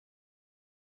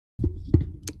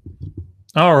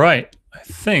All right. I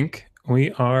think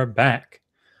we are back.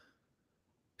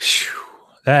 Phew,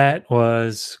 that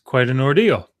was quite an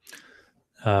ordeal.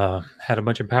 Had a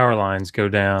bunch of power lines go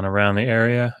down around the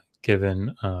area,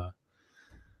 given the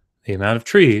amount of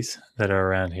trees that are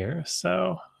around here.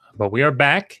 So, but we are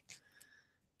back,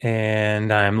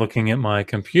 and I'm looking at my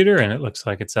computer, and it looks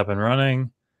like it's up and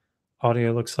running.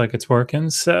 Audio looks like it's working.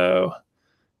 So,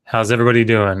 how's everybody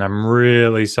doing? I'm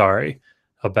really sorry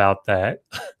about that.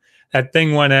 That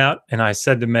thing went out, and I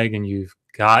said to Megan, "You've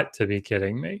got to be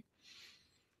kidding me."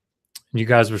 You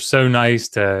guys were so nice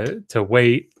to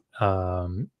wait.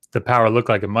 The power looked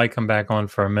like it might come back on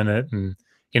for a minute, and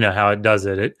you know how it does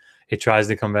it. It tries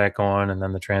to come back on, and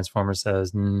then the transformer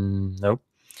says nope.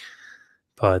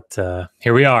 But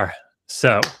here we are.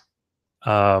 So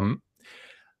um,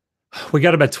 we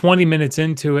got about 20 minutes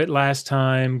into it last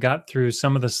time. Got through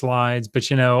some of the slides, but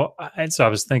so I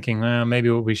was thinking, well, maybe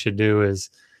what we should do is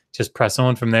just press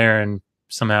on from there and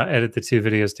somehow edit the two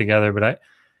videos together. But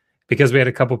because we had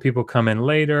a couple people come in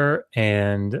later,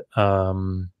 and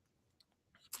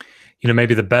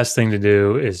maybe the best thing to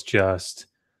do is just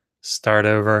start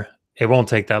over. It won't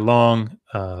take that long.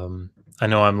 I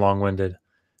know I'm long-winded,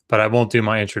 but I won't do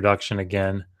my introduction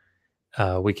again.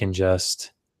 We can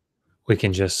just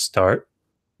start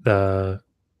the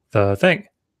thing.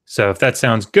 So if that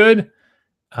sounds good,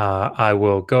 I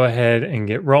will go ahead and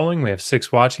get rolling. We have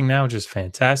 6 watching now, which is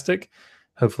fantastic.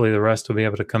 Hopefully the rest will be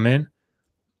able to come in.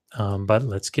 But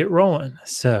let's get rolling.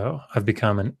 So I've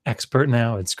become an expert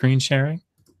now at screen sharing.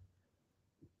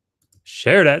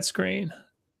 Share that screen,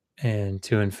 and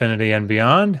to infinity and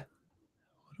beyond.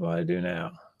 What do I do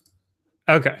now?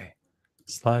 Okay.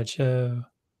 Slideshow.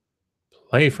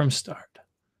 Play from start.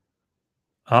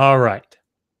 All right.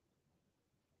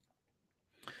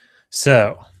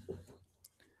 So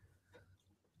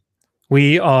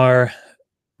we are,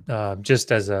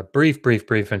 just as a brief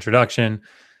introduction,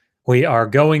 we are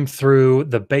going through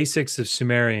the basics of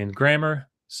Sumerian grammar.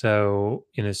 So,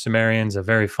 Sumerian's a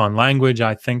very fun language,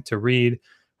 I think, to read.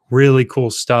 Really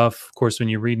cool stuff. Of course, when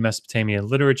you read Mesopotamian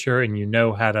literature and you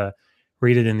know how to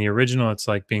read it in the original, it's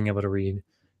like being able to read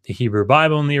the Hebrew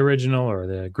Bible in the original or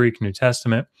the Greek New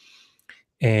Testament.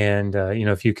 And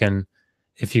if you can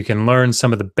learn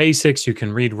some of the basics, you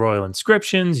can read royal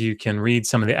inscriptions, you can read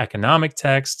some of the economic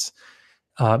texts.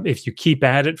 If you keep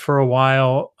at it for a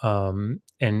while,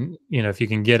 and if you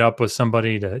can get up with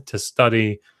somebody to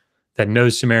study that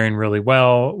knows Sumerian really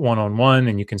well, one-on-one,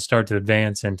 and you can start to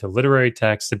advance into literary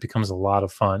text, it becomes a lot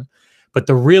of fun. But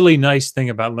the really nice thing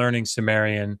about learning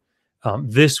Sumerian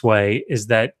this way is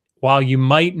that while you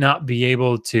might not be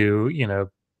able to,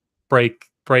 break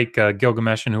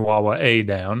Gilgamesh and Huwawa A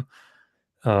down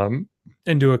and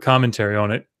do a commentary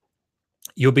on it,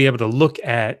 you'll be able to look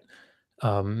at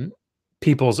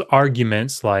people's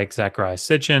arguments, like Zachariah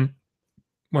Sitchin,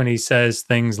 when he says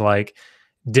things like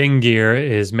Dingir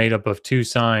is made up of 2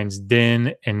 signs,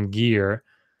 din and gear,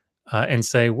 and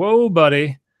say, whoa,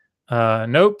 buddy,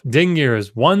 nope, Dingir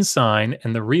is 1 sign,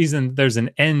 and the reason there's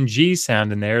an NG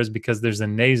sound in there is because there's a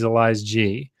nasalized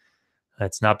G.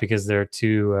 That's not because there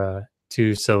are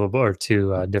two syllable or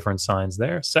 2 different signs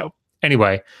there. So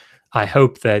anyway, I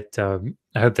hope that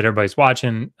everybody's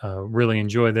watching really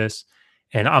enjoy this,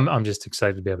 and I'm just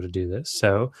excited to be able to do this.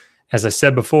 So, as I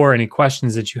said before, any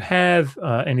questions that you have,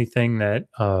 anything that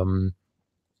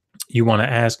you want to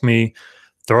ask me,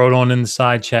 throw it on in the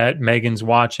side chat. Megan's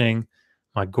watching,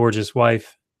 my gorgeous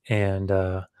wife, and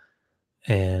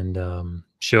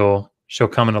she'll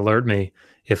come and alert me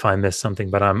if I miss something.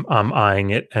 But I'm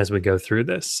eyeing it as we go through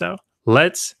this. So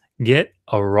let's get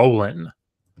a rolling.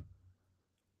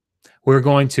 We're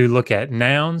going to look at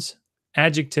nouns,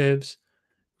 adjectives,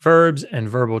 verbs, and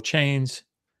verbal chains,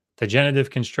 the genitive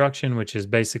construction, which is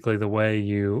basically the way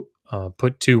you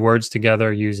put 2 words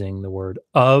together using the word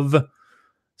of.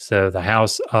 So the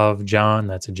house of John,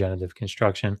 that's a genitive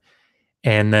construction.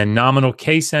 And then nominal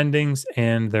case endings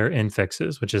and their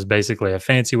infixes, which is basically a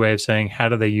fancy way of saying how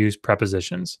do they use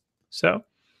prepositions. So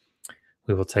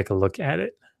we will take a look at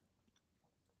it.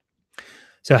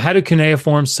 So how do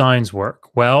cuneiform signs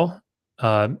work? Well,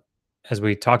 as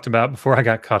we talked about before I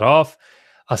got cut off,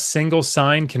 a single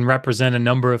sign can represent a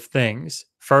number of things.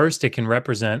 First, it can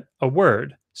represent a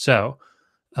word. So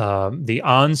the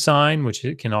on sign, which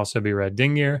it can also be read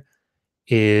dingir,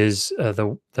 is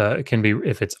it can be,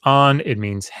 if it's on, it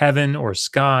means heaven or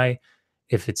sky.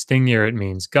 If it's dingir, it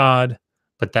means God.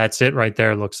 But that's it right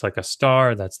there. It looks like a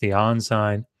star. That's the on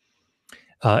sign.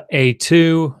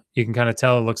 A2, you can kind of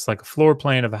tell it looks like a floor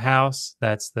plan of a house.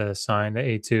 That's the sign. The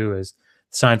A2 is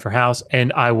the sign for house.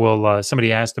 And I will,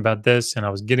 somebody asked about this, and I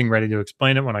was getting ready to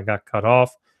explain it when I got cut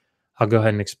off. I'll go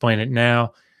ahead and explain it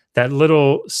now. That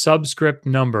little subscript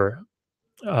number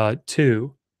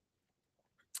 2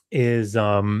 is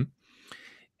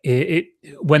it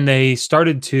when they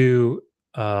started to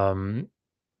um,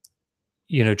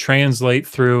 translate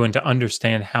through and to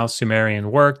understand how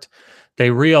Sumerian worked, they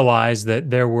realized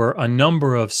that there were a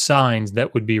number of signs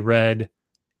that would be read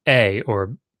A,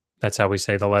 or that's how we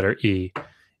say the letter E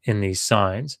in these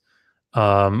signs,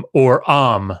 or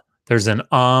There's an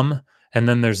and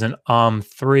then there's an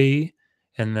 3,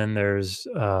 and then there is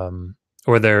a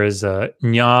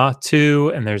nya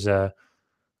 2, and there's a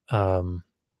well,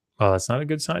 that's not a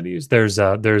good sign to use.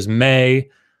 There's May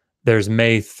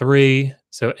 3,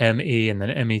 so ME and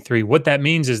then ME3. What that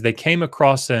means is they came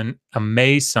across a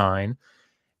May sign,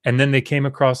 and then they came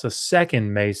across a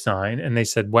second May sign, and they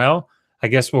said, well, I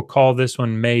guess we'll call this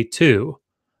one May 2.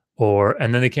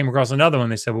 And then they came across another one.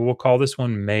 They said, well, we'll call this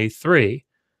one May 3.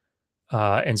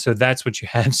 And so that's what you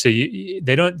have. So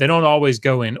they don't always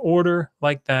go in order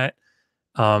like that.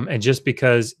 And just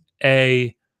because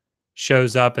A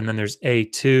shows up and then there's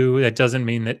A2, that doesn't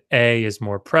mean that A is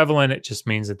more prevalent. It just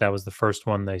means that that was the first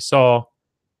one they saw.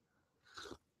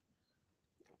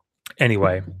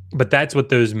 Anyway, but that's what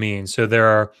those mean. So there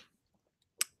are,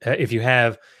 if you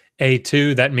have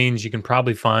A2, that means you can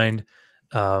probably find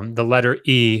the letter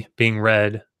E being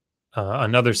read,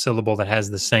 another syllable that has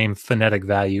the same phonetic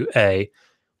value A,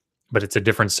 but it's a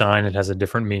different sign. It has a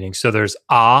different meaning. So there's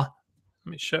A.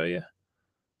 Let me show you.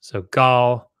 So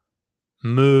Gal,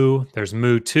 Mu, there's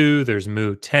Mu 2, there's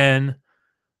Mu 10.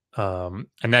 And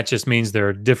that just means there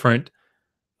are different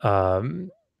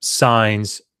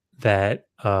signs that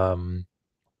have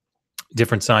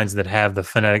the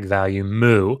phonetic value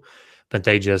Mu, but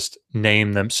they just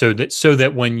name them so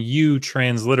that when you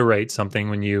transliterate something,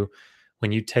 when you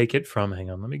take it from, hang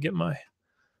on, let me get my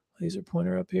laser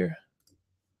pointer up here.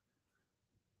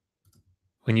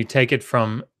 When you take it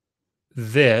from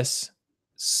this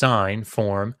sign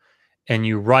form and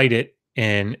you write it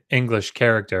in English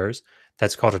characters,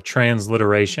 that's called a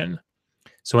transliteration.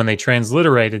 So when they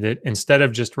transliterated it, instead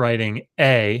of just writing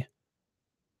A,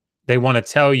 they want to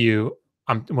tell you,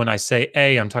 when I say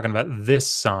A, I'm talking about this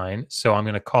sign, so I'm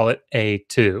going to call it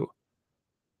A2.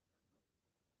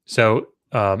 So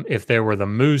if there were the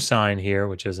Mu sign here,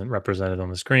 which isn't represented on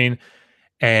the screen,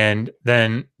 and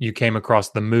then you came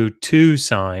across the Mu 2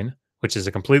 sign, which is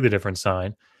a completely different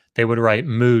sign, they would write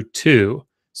Mu 2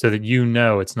 so that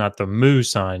it's not the Mu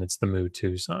sign, it's the Mu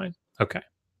 2 sign. Okay,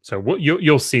 so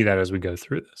you'll see that as we go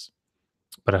through this.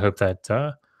 But I hope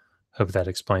that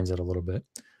explains it a little bit.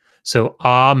 So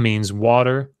means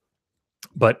water,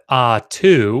 but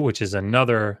 2, which is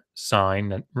another sign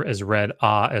that is read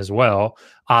as well,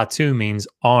 2 means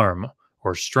arm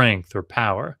or strength or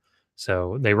power.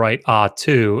 So they write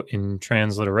 2 in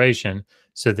transliteration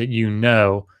so that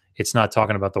it's not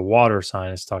talking about the water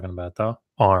sign, it's talking about the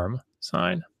arm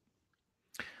sign.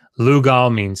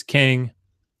 Lugal means king,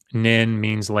 Nin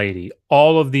means lady.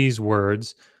 All of these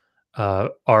words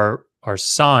are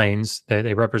signs that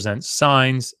they represent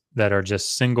signs that are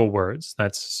just single words.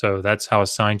 That's how a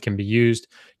sign can be used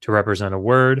to represent a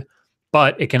word,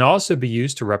 but it can also be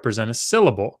used to represent a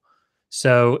syllable.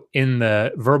 So in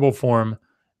the verbal form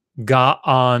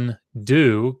ga'an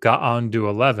do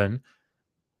 11,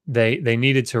 they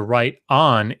needed to write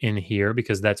on in here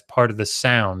because that's part of the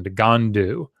sound,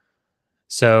 gandu.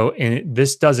 So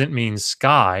this doesn't mean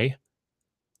sky.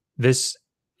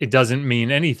 It doesn't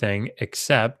mean anything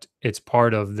except it's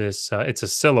part of this. It's a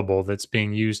syllable that's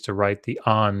being used to write the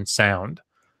on sound.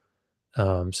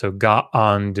 So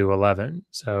ga'an do 11.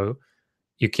 So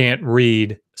you can't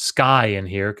read sky in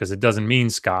here because it doesn't mean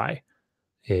sky.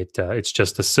 It's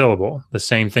just a syllable. The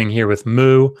same thing here with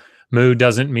mu. Mu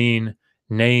doesn't mean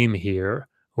name here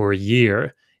or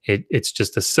year. It's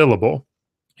just a syllable.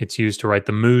 It's used to write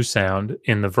the mu sound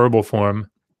in the verbal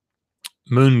form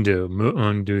mundu,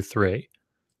 mu'undu 3.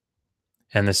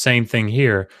 And the same thing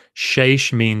here.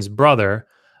 Sheish means brother.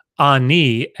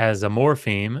 Ani as a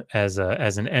morpheme, as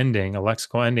an ending, a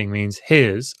lexical ending, means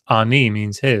his. Ani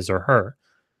means his or her.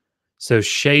 So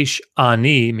Sheish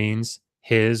Ani means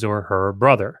his or her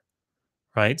brother,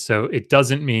 right? So it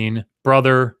doesn't mean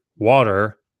brother,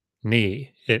 water,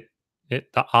 ni. The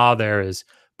there is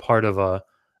part of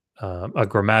a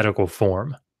grammatical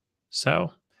form.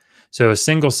 So a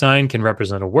single sign can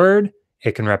represent a word,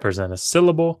 it can represent a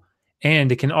syllable,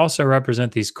 and it can also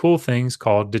represent these cool things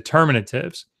called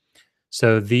determinatives.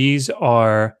 So these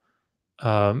are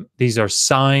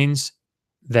signs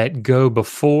that go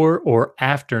before or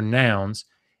after nouns,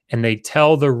 and they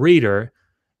tell the reader,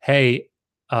 hey,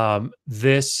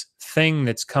 this thing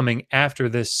that's coming after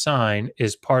this sign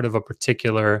is part of a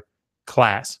particular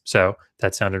class. So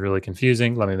that sounded really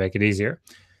confusing. Let me make it easier.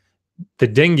 The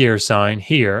dingir sign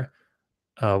here,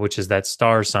 which is that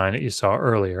star sign that you saw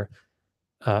earlier,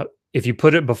 uh, if you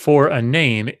put it before a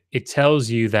name, it tells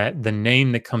you that the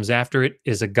name that comes after it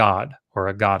is a god or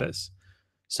a goddess.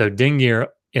 So Dingir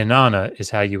Inanna is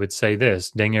how you would say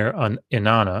this, Dingir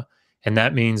Inanna, and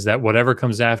that means that whatever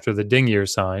comes after the Dingir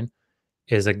sign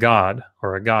is a god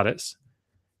or a goddess.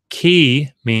 Ki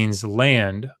means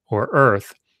land or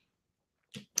earth,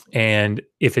 and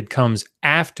if it comes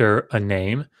after a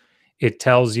name, it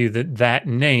tells you that that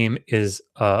name is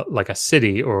like a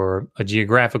city or a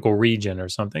geographical region or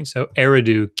something. So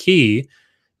Eridu Ki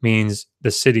means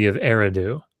the city of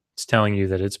Eridu. It's telling you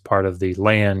that it's part of the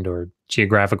land or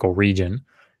geographical region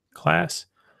class.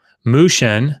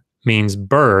 Mushen means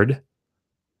bird.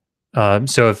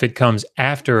 So if it comes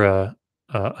after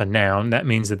a noun, that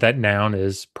means that that noun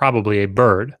is probably a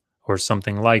bird or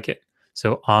something like it.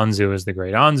 So Anzu is the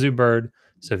great Anzu bird.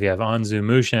 So if you have Anzu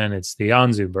Mushen, it's the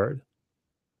Anzu bird.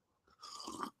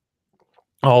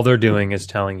 All they're doing is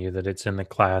telling you that it's in the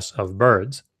class of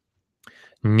birds.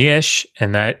 Nish,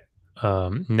 and that's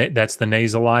the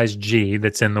nasalized G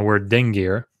that's in the word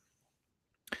dingir.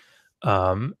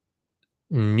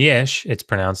 Nish, it's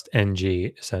pronounced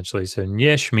NG essentially. So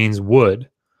nish means wood.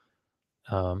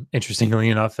 Interestingly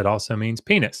enough, it also means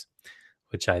penis,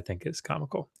 which I think is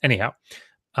comical. Anyhow,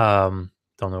 don't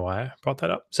know why I brought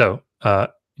that up. So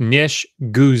nish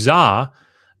guza,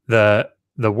 the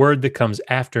word that comes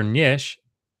after nish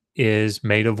is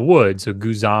made of wood. So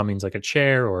guza means like a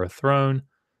chair or a throne.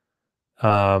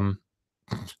 Megan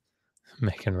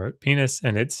wrote penis,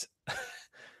 and it's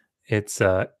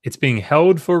being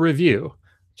held for review,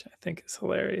 which I think is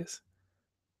hilarious.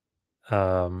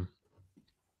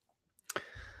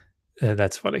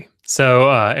 That's funny. So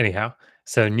anyhow,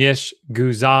 so nish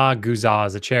guza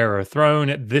is a chair or a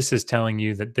throne. This is telling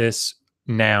you that this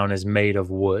noun is made of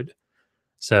wood.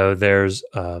 So there's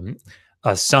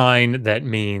a sign that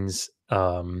means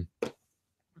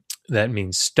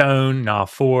stone, na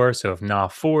 4. So if na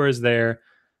 4 is there,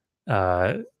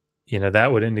 that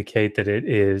would indicate that it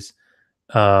is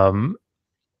that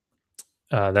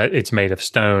it's made of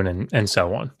stone and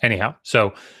so on. Anyhow,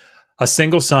 so a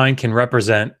single sign can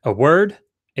represent a word,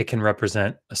 it can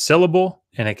represent a syllable,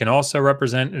 and it can also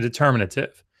represent a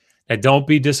determinative. Now, don't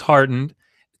be disheartened.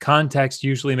 Context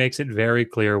usually makes it very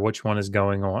clear which one is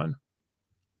going on.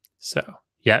 So,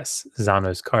 yes,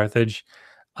 Xanos Carthage,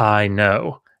 I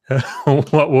know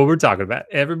what we're talking about.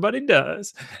 Everybody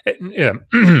does. Yeah.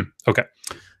 Okay.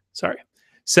 Sorry.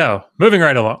 So, moving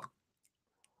right along.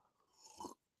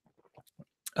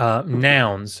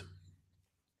 Nouns.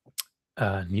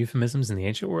 Euphemisms in the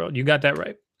ancient world. You got that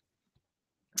right.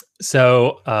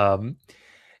 So,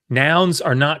 nouns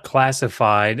are not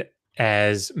classified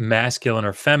as masculine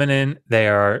or feminine. They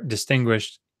are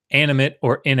distinguished animate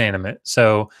or inanimate.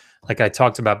 So, like I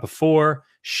talked about before,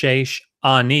 shesh,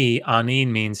 ani. Ani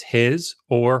means his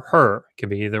or her. It can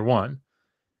be either one.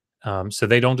 So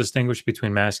they don't distinguish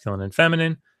between masculine and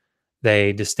feminine.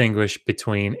 They distinguish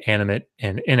between animate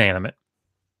and inanimate.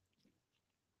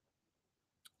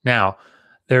 Now,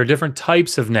 there are different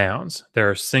types of nouns. There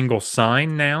are single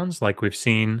sign nouns, like we've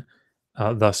seen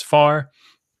thus far.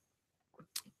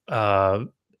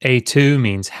 A2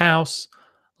 means house.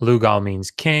 Lugal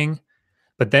means king.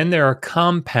 But then there are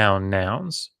compound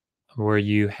nouns where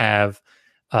you have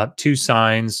two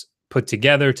signs put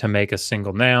together to make a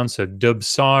single noun. So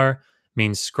dub-sar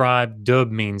means scribe.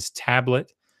 Dub means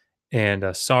tablet.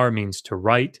 And sar means to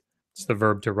write. It's the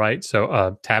verb to write.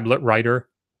 So tablet writer,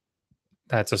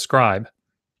 that's a scribe.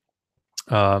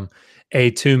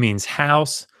 A2 means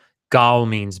house. Gal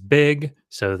means big.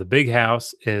 So the big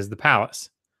house is the palace.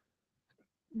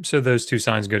 So those two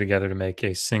signs go together to make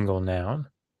a single noun.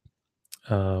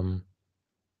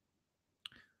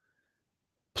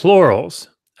 Plurals.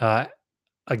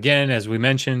 Again, as we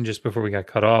mentioned just before we got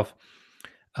cut off,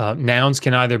 nouns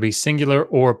can either be singular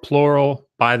or plural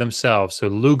by themselves. So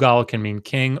lugal can mean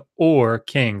king or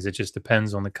kings. It just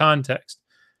depends on the context.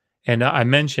 And I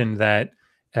mentioned that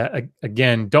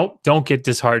again. Don't get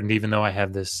disheartened, even though I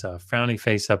have this frowny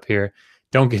face up here.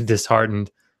 Don't get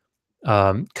disheartened.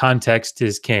 Context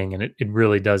is king, and it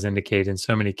really does indicate in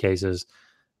so many cases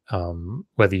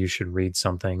whether you should read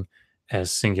something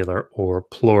as singular or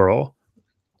plural.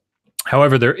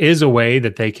 However, there is a way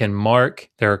that they can mark.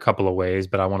 There are a couple of ways,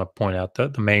 but I want to point out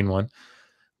the main one,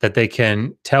 that they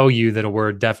can tell you that a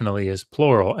word definitely is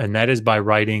plural, and that is by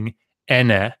writing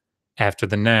ene after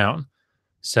the noun.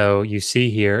 So you see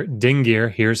here,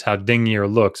 dingir. Here's how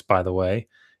dingir looks, by the way.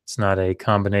 It's not a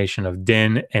combination of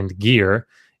din and gear.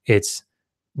 It's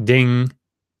ding,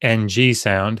 NG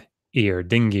sound, ear,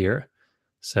 dingir.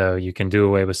 So you can do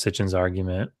away with Sitchin's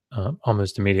argument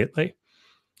almost immediately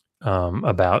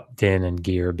about din and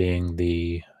gear being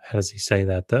the, how does he say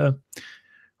that? The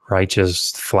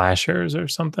righteous flashers or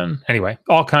something. Anyway,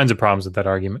 all kinds of problems with that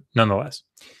argument, nonetheless.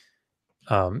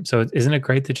 So isn't it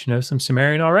great that you know some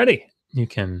Sumerian already? You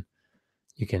can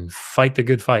fight the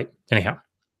good fight. Anyhow,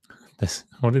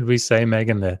 what did we say,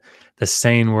 Megan? The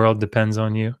sane world depends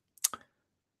on you.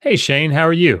 Hey Shane, how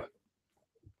are you?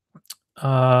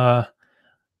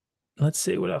 Let's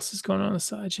see what else is going on the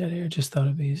side chat here. Just thought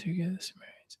it'd be easier to get the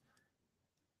Sumerians.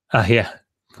 Yeah,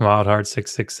 Wild Heart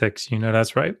 666. You know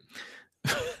that's right.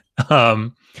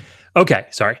 Okay,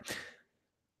 sorry.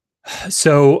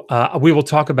 So we will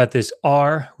talk about this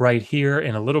R right here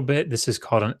in a little bit. This is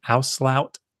called an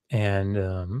auslaut.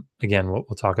 And again, we'll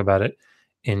talk about it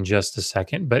in just a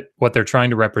second. But what they're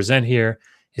trying to represent here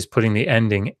is putting the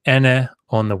ending ene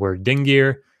on the word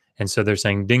dingir. And so they're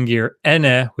saying dingir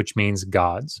ene, which means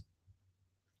gods.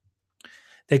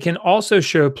 They can also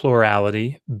show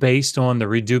plurality based on the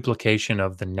reduplication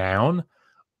of the noun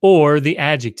or the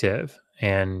adjective.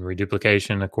 And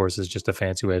reduplication, of course, is just a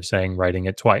fancy way of saying writing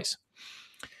it twice.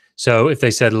 So if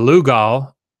they said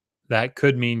Lugal, that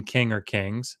could mean king or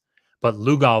kings. But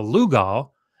Lugal,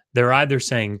 Lugal, they're either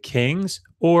saying kings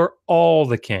or all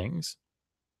the kings.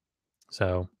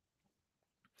 So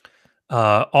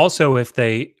also, if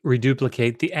they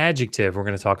reduplicate the adjective, we're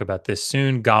going to talk about this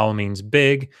soon. Gal means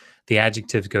big. The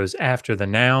adjective goes after the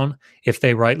noun. If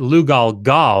they write Lugal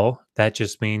Gal, that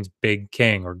just means big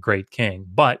king or great king.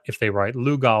 But if they write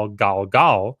Lugal Gal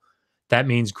Gal, that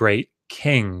means great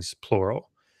kings, plural.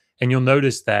 And you'll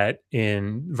notice that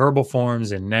in verbal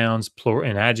forms and nouns,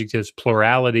 and adjectives,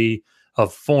 plurality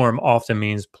of form often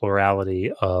means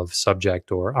plurality of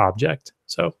subject or object.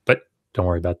 So, but don't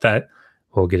worry about that.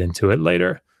 We'll get into it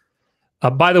later.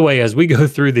 By the way, as we go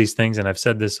through these things, and I've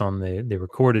said this on the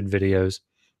recorded videos,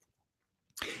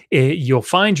 you'll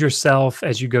find yourself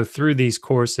as you go through these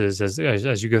courses,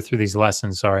 as you go through these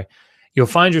lessons, sorry, you'll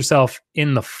find yourself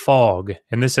in the fog.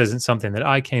 And this isn't something that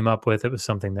I came up with. It was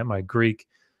something that my Greek,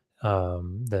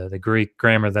 the Greek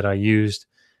grammar that I used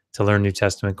to learn New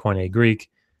Testament Koine Greek,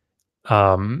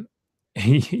 that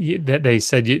they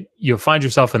said you'll find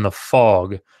yourself in the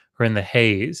fog or in the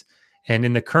haze. And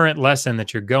in the current lesson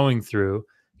that you're going through,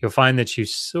 you'll find that you'll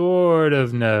sort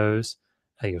of know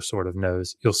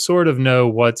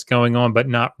what's going on, but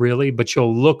not really. But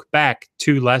you'll look back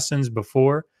 2 lessons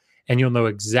before and you'll know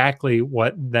exactly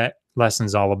what that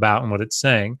lesson's all about and what it's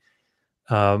saying.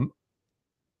 And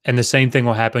the same thing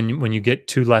will happen when you get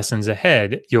 2 lessons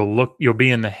ahead. You'll be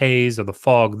in the haze or the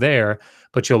fog there,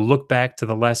 but you'll look back to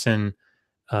the lesson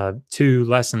 2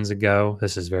 lessons ago.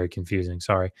 This is very confusing,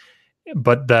 sorry.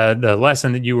 But the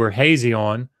lesson that you were hazy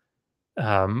on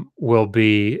will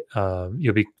be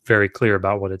you'll be very clear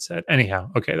about what it said. Anyhow,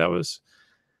 okay, that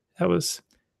was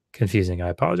confusing. I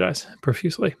apologize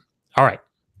profusely. All right.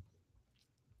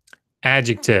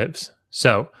 Adjectives.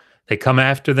 So they come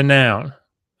after the noun.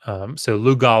 So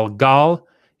Lugal Gal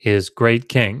is great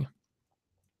king.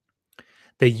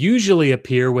 They usually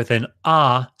appear with an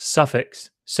a suffix.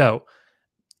 So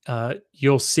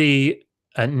you'll see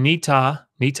a nita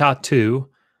 2,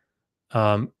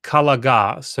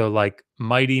 kalaga, so like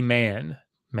mighty man.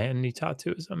 Man, nita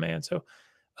 2 is a man. So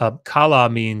kala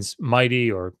means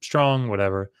mighty or strong,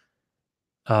 whatever.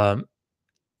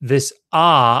 This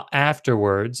a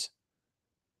afterwards,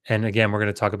 and again, we're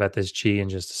going to talk about this chi in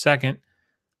just a second,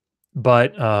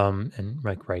 but and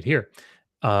right here,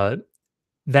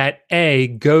 that a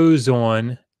goes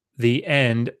on the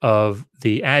end of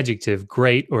the adjective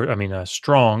great, or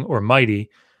strong or mighty,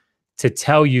 to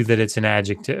tell you that it's an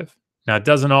adjective. Now, it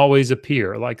doesn't always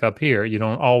appear, like up here, you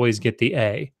don't always get the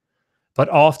a, but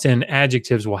often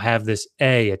adjectives will have this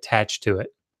a attached to it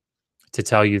to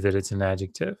tell you that it's an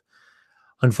adjective.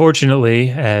 Unfortunately,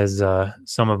 as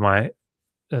some of my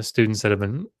students that have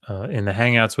been in the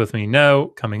Hangouts with me know,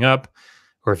 coming up,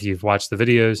 or if you've watched the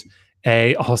videos,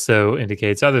 a also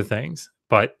indicates other things.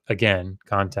 But again,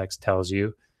 context tells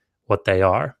you what they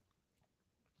are.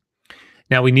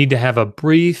 Now we need to have a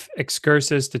brief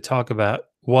excursus to talk about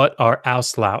what are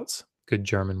auslauts. Good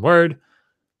German word.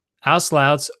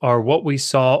 Auslauts are what we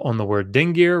saw on the word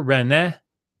dingir, rene.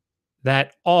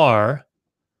 That R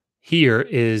here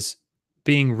is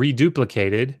being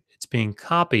reduplicated. It's being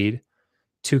copied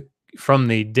from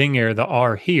the dingir, the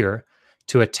R here,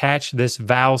 to attach this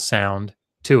vowel sound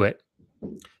to it.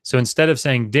 So instead of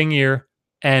saying dingir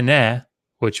ene,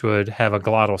 which would have a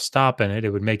glottal stop in it, it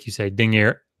would make you say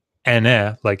dingir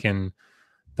ene, like in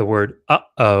the word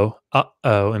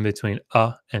in between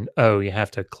and o, you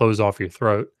have to close off your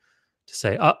throat to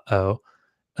say uh-oh.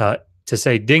 To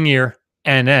say dingir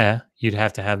ene, you'd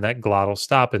have to have that glottal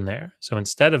stop in there. So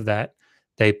instead of that,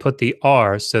 they put the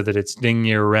R so that it's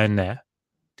dingir rene,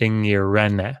 dingir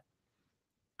rene.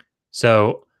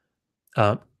 So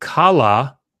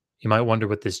kala, you might wonder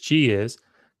what this G is.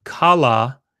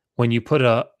 Kala, when you put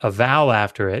a vowel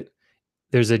after it,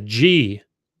 there's a G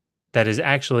that is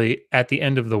actually at the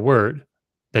end of the word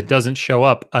that doesn't show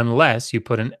up unless you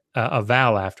put a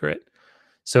vowel after it.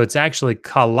 So it's actually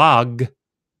kalag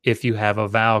if you have a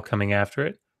vowel coming after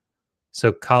it.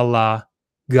 So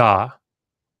kalaga.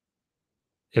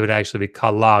 It would actually be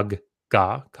kalagga,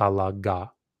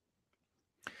 kalagga.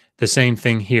 The same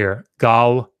thing here,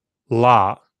 gal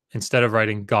la. Instead of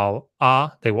writing gal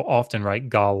a, they will often write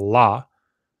gal la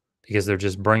because they're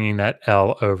just bringing that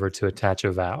L over to attach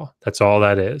a vowel. That's all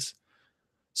that is.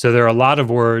 So there are a lot of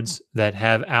words that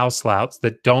have auslauts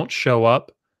that don't show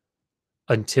up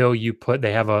until you put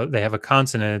they have a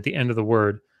consonant at the end of the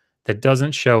word that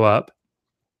doesn't show up.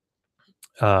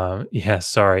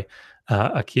 Sorry.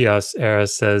 Akios Era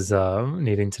says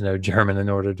needing to know German in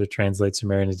order to translate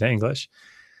Sumerian into English.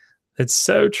 It's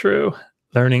so true.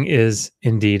 Learning is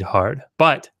indeed hard,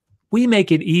 but we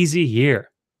make it easy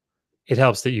here. It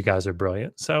helps that you guys are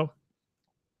brilliant. So,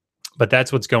 but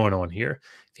that's what's going on here.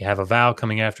 If you have a vowel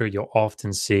coming after it, you'll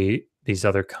often see these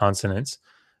other consonants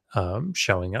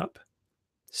showing up.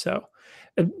 So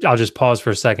I'll just pause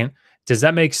for a second. Does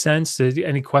that make sense?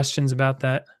 Any questions about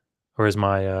that? Or as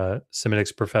my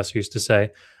Semitics professor used to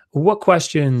say, what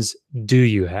questions do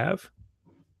you have?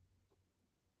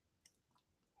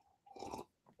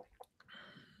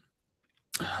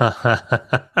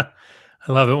 I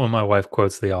love it when my wife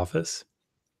quotes The Office.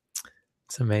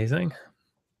 It's amazing.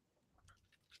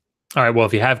 All right, well,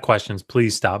 if you have questions,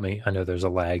 please stop me. I know there's a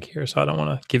lag here, so I don't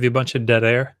want to give you a bunch of dead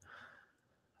air.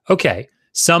 Okay,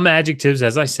 some adjectives,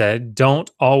 as I said,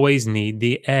 don't always need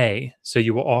the A. So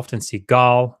you will often see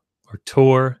gal or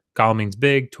tor. Gal means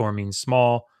big, tor means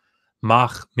small.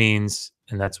 Mach means,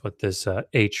 and that's what this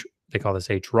H, they call this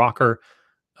H rocker.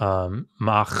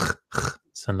 Mach,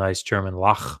 it's a nice German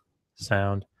lach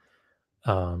sound.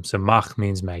 So mach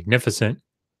means magnificent.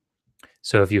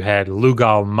 So if you had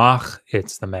Lugal Mach,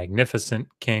 it's the magnificent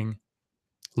king.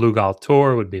 Lugal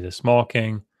Tor would be the small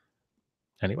king.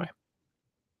 Anyway.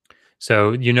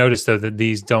 So you notice, though, that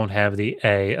these don't have the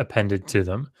A appended to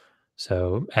them.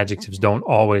 So adjectives don't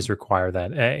always require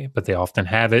that A, but they often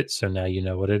have it. So now you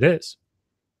know what it is.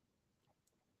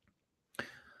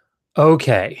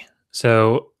 Okay.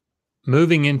 So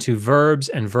moving into verbs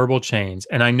and verbal chains.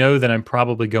 And I know that I'm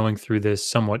probably going through this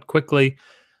somewhat quickly.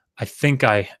 I think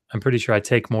I'm pretty sure I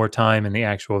take more time in the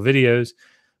actual videos.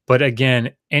 But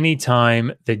again,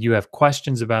 anytime that you have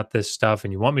questions about this stuff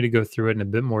and you want me to go through it in a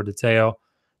bit more detail,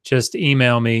 just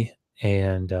email me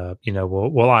and,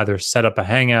 we'll either set up a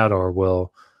hangout or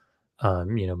we'll,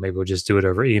 maybe we'll just do it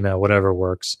over email, whatever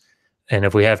works. And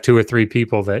if we have 2 or 3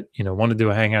 people that, want to do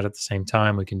a hangout at the same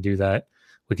time, we can do that.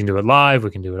 We can do it live.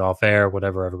 We can do it off air,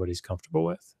 whatever everybody's comfortable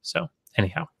with. So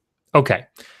anyhow, okay.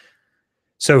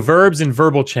 So verbs and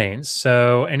verbal chains.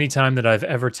 So anytime that I've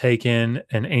ever taken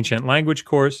an ancient language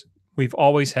course, we've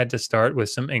always had to start with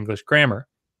some English grammar.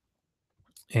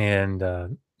 And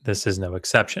this is no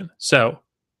exception. So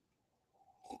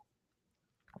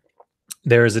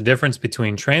there is a difference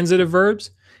between transitive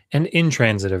verbs and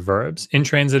intransitive verbs.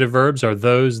 Intransitive verbs are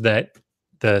those that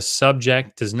the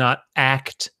subject does not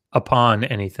act upon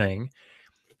anything.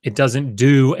 It doesn't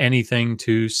do anything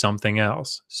to something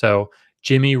else. So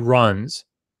Jimmy runs.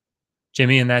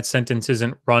 Jimmy in that sentence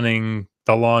isn't running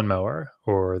the lawnmower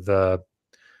or the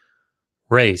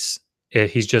race.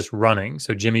 He's just running.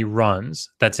 So Jimmy runs.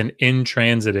 That's an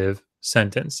intransitive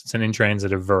sentence. It's an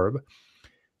intransitive verb.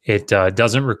 It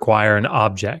doesn't require an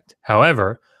object.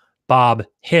 However, Bob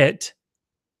hit.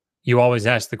 You always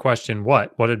ask the question,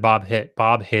 what? What did Bob hit?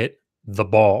 Bob hit the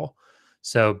ball.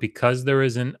 So because there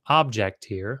is an object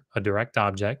here, a direct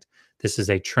object, this is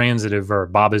a transitive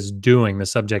verb. Bob is doing, the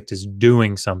subject is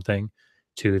doing something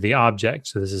to the object.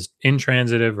 So this is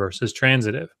intransitive versus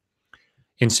transitive.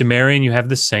 In Sumerian, you have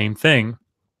the same thing.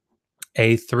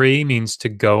 A3 means to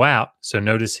go out. So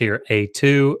notice here,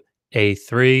 A2,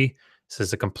 A3. This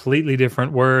is a completely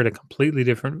different word, a completely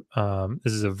different,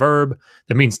 this is a verb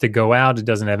that means to go out. It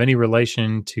doesn't have any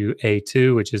relation to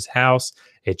A2, which is house.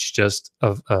 It's just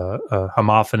a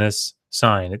homophonous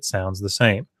sign. It sounds the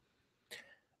same.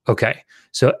 Okay,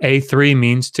 so A3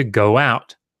 means to go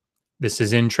out. This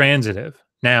is intransitive.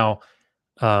 Now,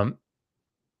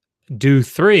 Do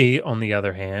three, on the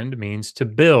other hand, means to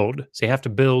build. So you have to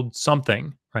build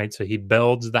something, right? So he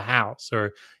builds the house,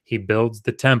 or he builds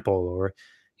the temple, or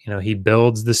he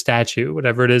builds the statue.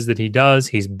 Whatever it is that he does,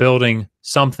 he's building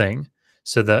something.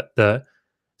 So the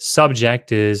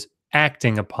subject is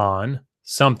acting upon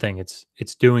something.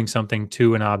 It's doing something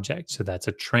to an object. So that's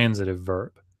a transitive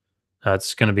verb.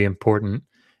 It's going to be important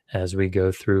as we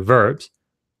go through verbs.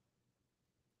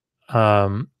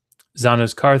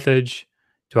 Xanos Carthage.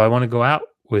 Do I want to go out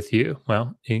with you?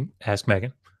 Well, you ask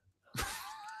Megan.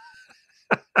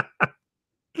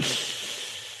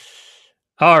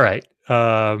 All right.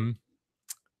 Oh,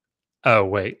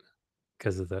 wait.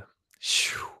 Because of the...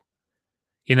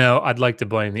 I'd like to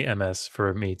blame the MS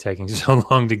for me taking so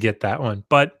long to get that one,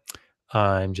 but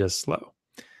I'm just slow.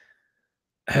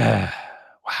 Wow.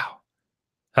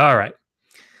 All right.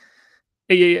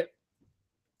 Yeah.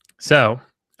 So,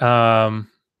 okay,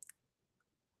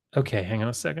 hang on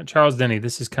a second. Charles Denny,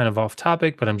 this is kind of off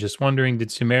topic, but I'm just wondering,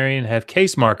 did Sumerian have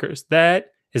case markers?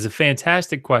 That is a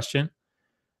fantastic question.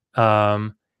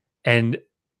 And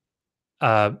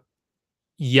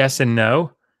yes and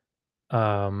no.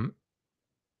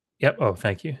 Yep. Oh,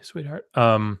 thank you, sweetheart.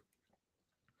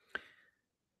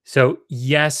 So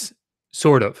yes,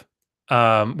 sort of.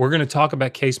 We're going to talk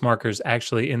about case markers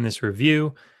actually in this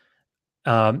review.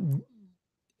 But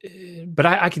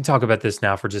I can talk about this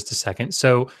now for just a second.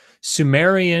 So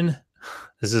Sumerian,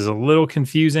 this is a little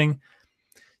confusing.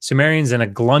 Sumerian's in a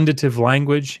glundative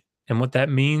language, and what that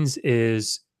means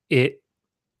is it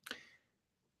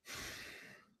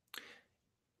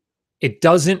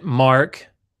doesn't mark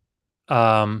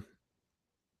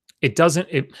it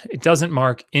doesn't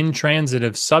mark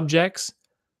intransitive subjects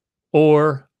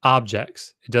or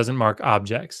objects. It doesn't mark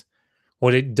objects.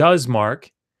 What it does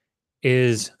mark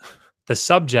is the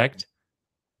subject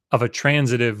of a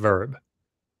transitive verb,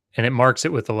 and it marks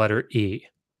it with the letter E.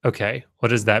 Okay, what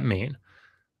does that mean?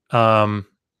 Well,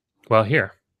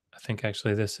 here, I think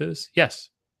actually this is, yes.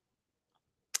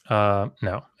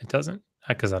 No, it doesn't,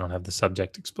 because I don't have the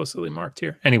subject explicitly marked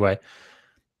here. Anyway,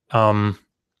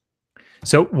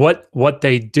 so what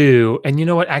they do, and you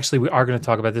know what? Actually, we are going to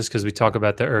talk about this because we talk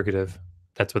about the ergative.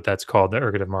 That's what that's called, the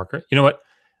ergative marker. You know what,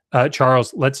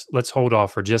 Charles? Let's hold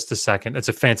off for just a second. It's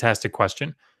a fantastic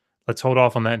question. Let's hold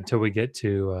off on that until we get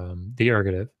to the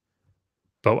ergative.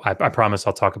 But I promise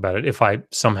I'll talk about it. If I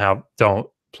somehow don't,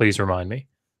 please remind me.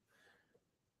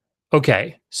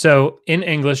 Okay, so in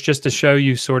English, just to show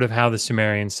you sort of how the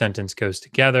Sumerian sentence goes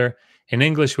together, in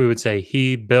English we would say,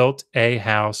 he built a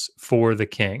house for the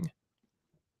king.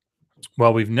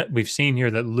 Well, we've seen here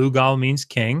that lugal means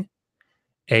king,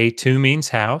 a2 means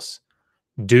house,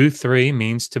 do 3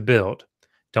 means to build.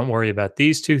 Don't worry about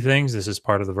these two things. This is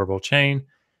part of the verbal chain.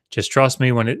 Just trust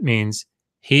me when it means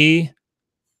he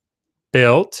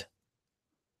built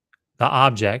the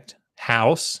object,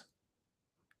 house.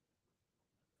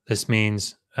 This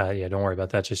means, yeah, don't worry about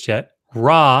that just yet.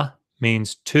 Ra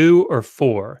means 2 or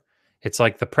 4. It's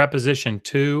like the preposition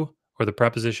to or the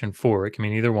preposition for. It can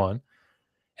mean either one.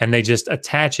 And they just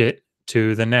attach it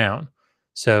to the noun.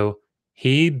 So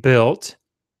he built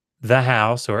the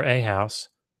house or a house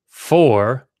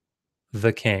for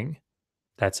the king.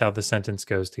 That's how the sentence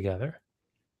goes together.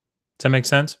 Does that make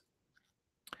sense?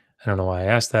 I don't know why I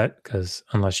asked that, because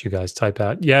unless you guys type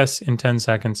out yes in 10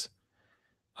 seconds,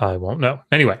 I won't know.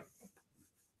 Anyway,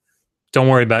 don't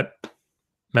worry about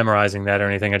memorizing that or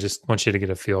anything. I just want you to get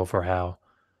a feel for how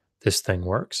this thing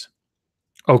works.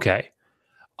 Okay.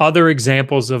 Other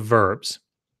examples of verbs.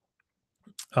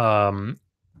 Aru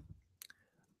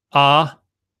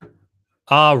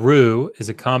is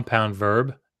a compound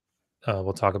verb.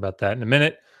 We'll talk about that in a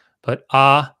minute. But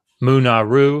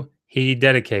munaru, he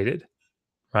dedicated,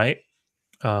 right?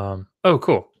 Oh,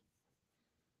 cool.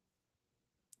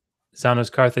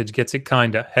 Xanos Carthage gets it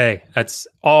kinda. Hey, that's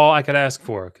all I could ask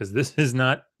for, because this is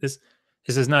not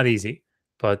easy.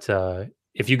 But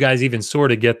if you guys even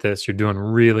sort of get this, you're doing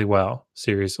really well.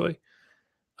 Seriously.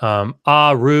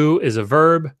 Aru is a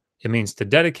verb. It means to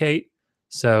dedicate.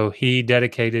 So he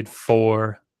dedicated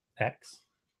for X.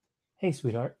 Hey,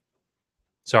 sweetheart.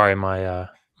 Sorry, my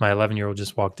 11-year-old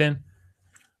just walked in.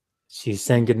 She's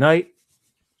saying goodnight.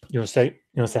 You want to say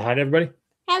hi to everybody?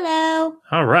 Hello.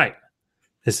 All right.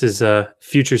 This is a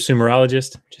future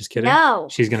sumerologist. Just kidding. No.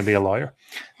 She's going to be a lawyer.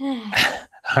 All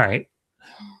right.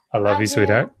 I love you,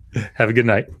 sweetheart. Have a good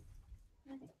night.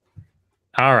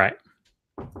 All right.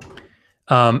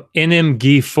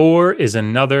 Inim-gi-for is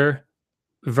another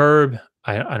verb.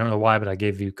 I don't know why, but I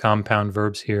gave you compound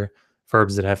verbs here.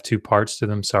 Verbs that have two parts to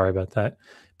them. Sorry about that.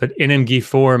 But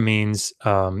inim-gi-for means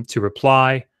to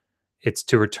reply. It's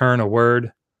to return a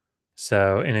word.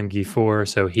 So inim Gifor.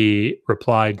 So he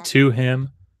replied to him.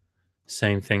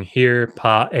 Same thing here.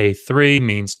 Pa A3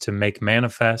 means to make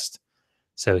manifest.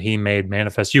 So he made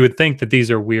manifest. You would think that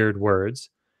these are weird words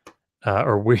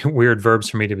or weird verbs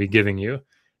for me to be giving you.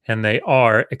 And they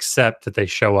are, except that they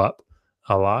show up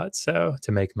a lot. So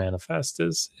to make manifest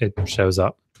is it shows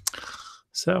up.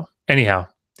 So anyhow,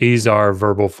 these are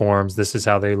verbal forms. This is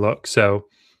how they look. So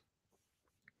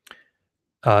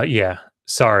yeah,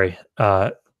 sorry.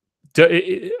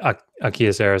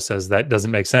 Akia Sarah says that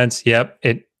doesn't make sense. Yep.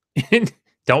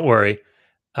 Don't worry.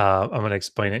 I'm going to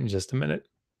explain it in just a minute.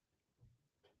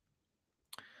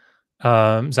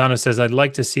 Zana says, I'd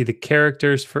like to see the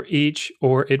characters for each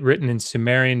or it written in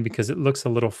Sumerian because it looks a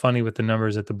little funny with the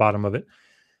numbers at the bottom of it.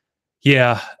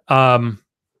 Yeah.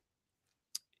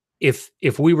 If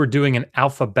we were doing an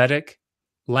alphabetic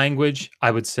language,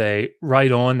 I would say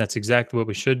right on. That's exactly what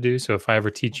we should do. So if I ever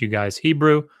teach you guys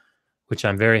Hebrew, which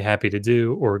I'm very happy to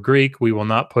do, or Greek, we will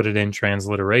not put it in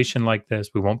transliteration like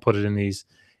this. We won't put it in these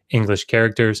English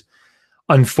characters.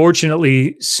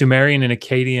 Unfortunately, Sumerian and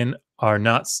Akkadian are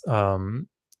not,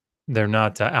 they're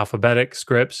not alphabetic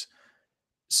scripts.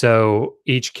 So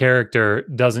each character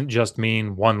doesn't just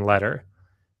mean one letter.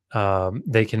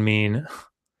 They can mean,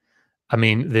 I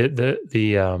mean,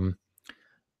 the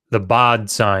bod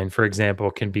sign, for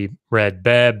example, can be read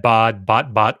be, bod,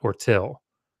 bot, or till,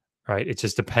 right? It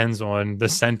just depends on the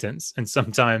sentence. And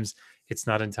sometimes it's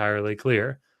not entirely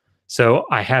clear. So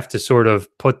I have to sort of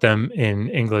put them in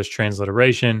English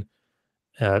transliteration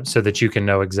so that you can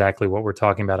know exactly what we're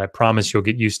talking about. I promise you'll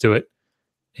get used to it.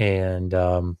 And,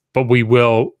 but we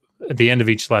will, at the end of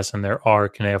each lesson, there are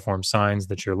cuneiform signs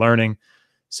that you're learning.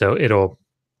 So it'll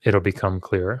become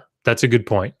clearer. That's a good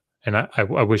point. And I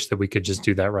wish that we could just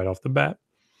do that right off the bat.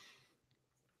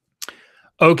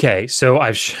 Okay, so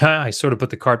I sort of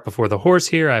put the cart before the horse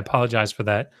here. I apologize for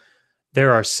that.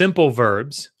 There are simple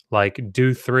verbs like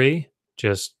do 3,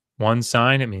 just one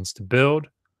sign. It means to build.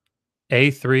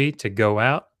 A3 to go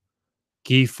out.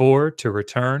 G4 to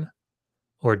return.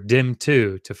 Or dim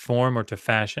 2 to form or to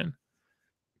fashion.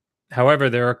 However,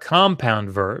 there are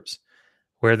compound verbs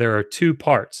where there are two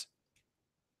parts.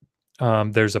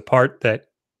 There's a part that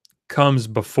comes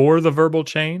before the verbal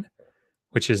chain,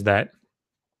 which is that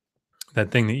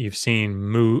thing that you've seen,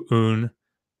 mu, un,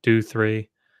 do 3.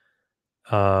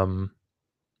 Sorry,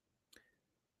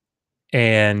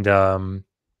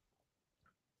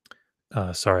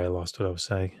 I lost what I was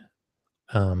saying.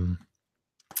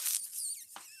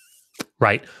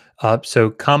 Right. So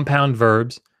compound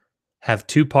verbs have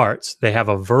two parts. They have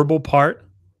a verbal part,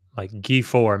 like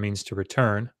gi4 means to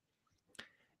return,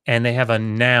 and they have a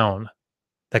noun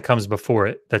that comes before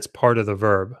it that's part of the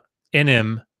verb.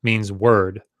 Inim means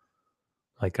word,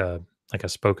 like a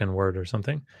spoken word or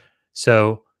something.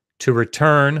 So to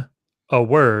return a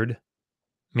word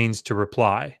means to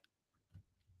reply.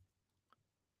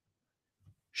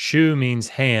 Shu means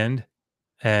hand,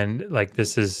 and like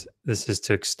this is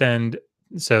to extend.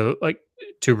 So like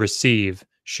to receive.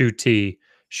 Shu ti.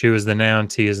 Shu is the noun.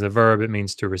 Ti is the verb. It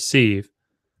means to receive.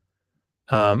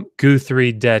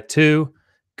 Guthri detu.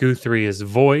 Guthri is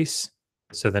voice.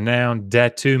 So the noun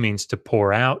detu means to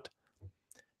pour out.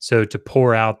 So to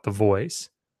pour out the voice.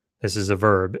 This is a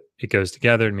verb. It goes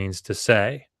together. It means to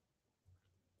say.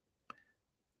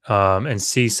 And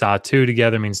si sa tu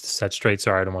together means to set straight.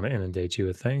 Sorry, I don't want to inundate you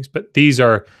with things, but these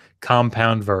are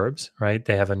compound verbs, right?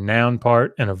 They have a noun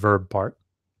part and a verb part.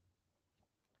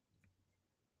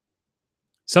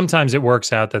 Sometimes it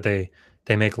works out that they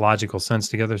make logical sense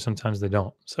together. Sometimes they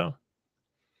don't. So,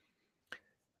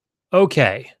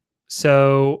 okay.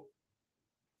 So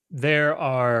there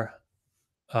are,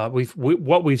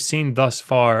 what we've seen thus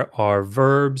far are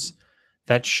verbs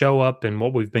that show up in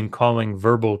what we've been calling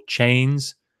verbal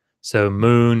chains. So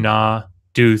mu, na,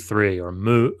 do 3, or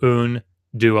mu, un,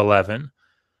 do 11.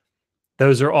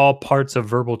 Those are all parts of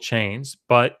verbal chains,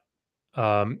 but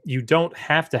you don't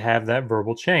have to have that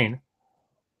verbal chain.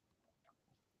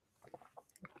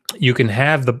 You can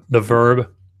have the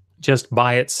verb just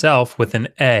by itself with an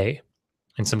A,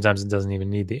 and sometimes it doesn't even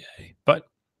need the A. But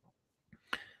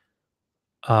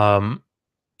a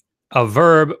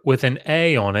verb with an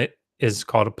A on it is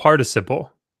called a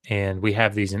participle, and we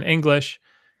have these in English.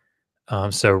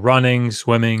 So running,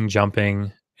 swimming,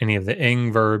 jumping, any of the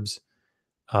ing verbs,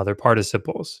 they're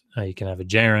participles. You can have a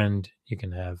gerund, you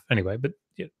can have anyway, but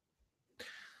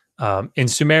in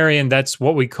Sumerian, that's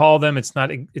what we call them. It's not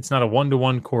a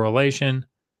one-to-one correlation.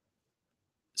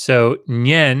 So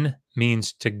nyen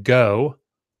means to go,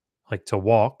 like to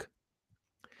walk.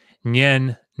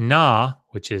 Nyen na,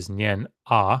 which is nyen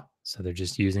a, so they're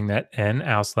just using that n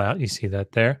auslaut. You see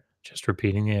that there, just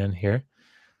repeating the N here.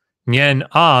 Nyen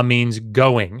a means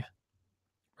going,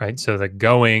 right? So the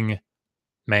going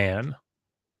man.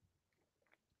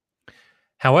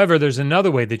 However, there's another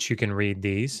way that you can read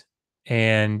these,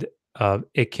 and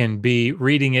it can be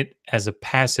reading it as a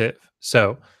passive.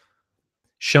 So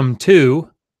shumtu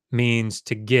means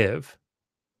to give.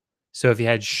 So if you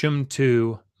had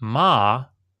shumtu ma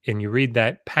and you read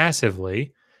that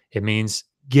passively, it means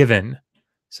given.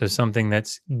 So something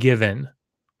that's given.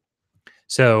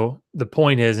 So the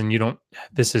point is, and you don't,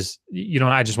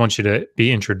 I just want you to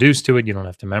be introduced to it. You don't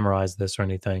have to memorize this or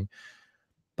anything.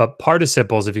 But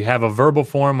participles, if you have a verbal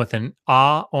form with an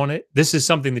ah on it, this is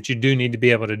something that you do need to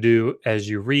be able to do as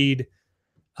you read.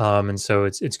 And so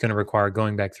it's going to require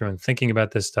going back through and thinking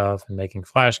about this stuff and making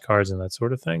flashcards and that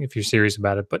sort of thing if you're serious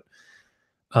about it. But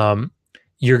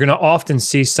you're going to often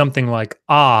see something like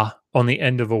ah on the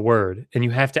end of a word. And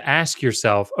you have to ask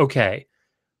yourself, okay,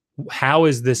 how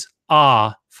is this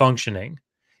ah functioning?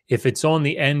 If it's on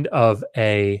the end of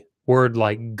a word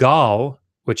like gal,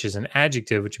 which is an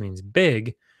adjective, which means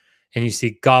big, and you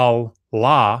see gal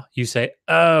la, you say,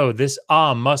 oh, this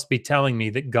ah must be telling me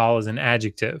that gal is an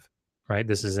adjective, right?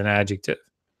 This is an adjective.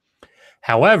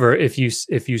 However, if you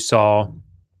saw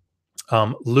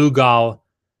lugal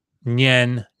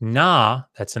nyen na,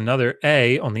 that's another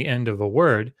a on the end of a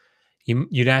word,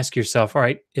 you'd ask yourself, all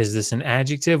right, is this an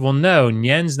adjective? Well, no,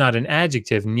 nyen's not an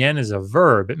adjective. Nyen is a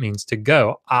verb. It means to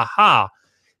go. Aha.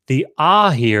 The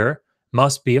ah here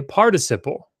must be a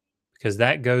participle because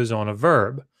that goes on a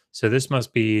verb. So this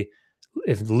must be,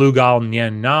 if lugal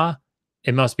nyen na,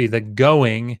 it must be the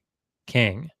going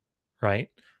king, right?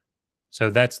 So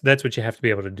that's what you have to be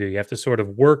able to do. You have to sort of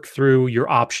work through your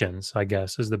options, I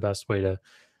guess, is the best way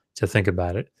to think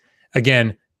about it.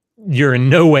 Again, you're in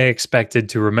no way expected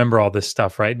to remember all this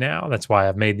stuff right now. That's why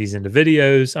I've made these into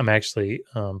videos. I'm actually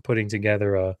putting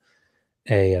together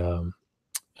a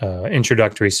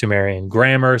introductory Sumerian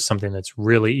grammar, something that's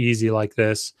really easy like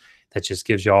this, that just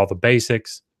gives you all the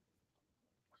basics.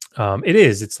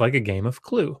 It's like a game of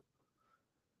Clue.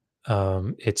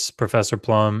 It's Professor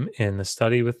Plum in the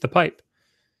study with the pipe.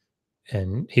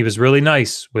 And he was really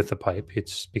nice with the pipe.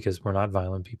 It's because we're not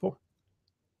violent people.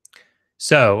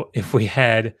 So if we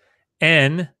had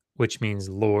N, which means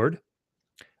Lord,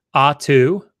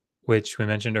 Atu, which we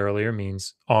mentioned earlier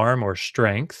means arm or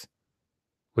strength,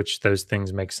 which those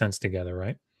things make sense together,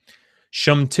 right?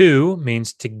 Shumtu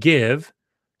means to give.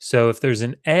 So if there's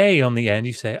an A on the end,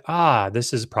 you say,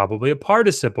 this is probably a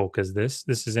participle because this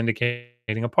is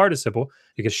indicating a participle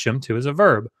because shumtu is a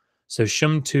verb. So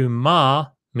shumtu ma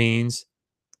means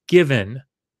given.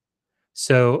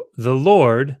 So the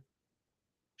Lord,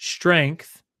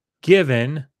 strength,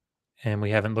 given, and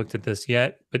we haven't looked at this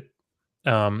yet, but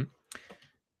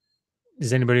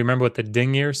does anybody remember what the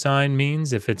ding-ear sign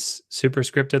means if it's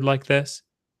superscripted like this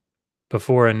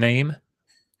before a name?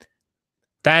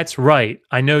 That's right.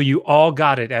 I know you all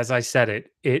got it as I said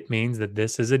it. It means that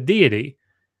this is a deity.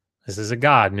 This is a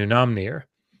god, Nunamnir.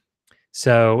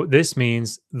 So this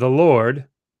means the Lord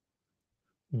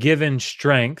given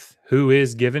strength, who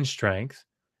is given strength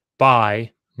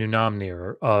by Nunamnir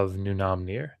or of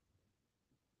Nunamnir.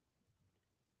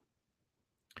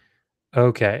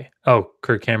 Okay. Oh,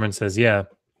 Kurt Cameron says, yeah.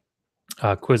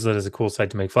 Quizlet is a cool site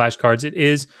to make flashcards. It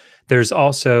is. There's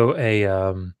also a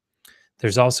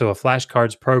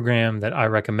flashcards program that I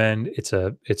recommend.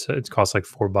 It costs like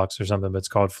 $4 or something, but it's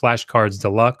called Flashcards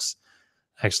Deluxe.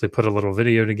 I actually put a little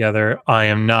video together. I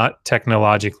am not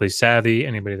technologically savvy,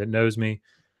 anybody that knows me,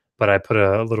 but I put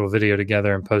a little video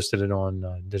together and posted it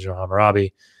on Digital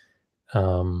Hammurabi.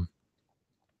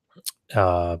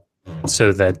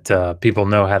 So that people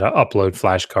know how to upload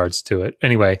flashcards to it.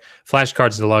 Anyway,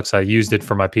 Flashcards Deluxe, I used it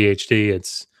for my PhD.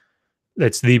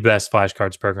 It's the best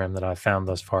flashcards program that I've found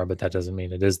thus far, but that doesn't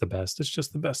mean it is the best. It's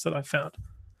just the best that I've found.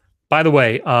 By the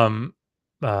way, Trevor,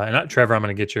 I'm going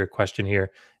to get your question here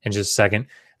in just a second.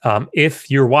 If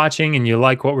you're watching and you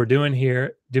like what we're doing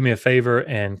here, do me a favor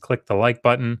and click the like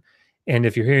button. And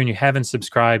if you're here and you haven't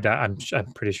subscribed, I'm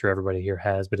pretty sure everybody here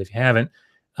has, but if you haven't,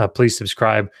 please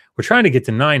subscribe. We're trying to get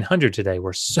to 900 today.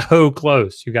 We're so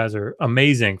close. You guys are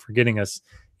amazing for getting us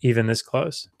even this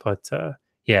close. But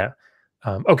yeah.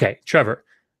 Okay, Trevor.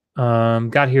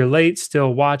 Got here late,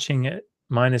 still watching at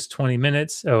minus 20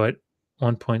 minutes. Oh, at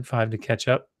 1.5 to catch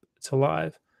up. It's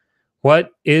alive.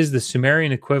 What is the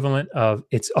Sumerian equivalent of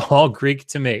 "it's all Greek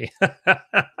to me"?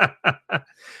 I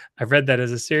read that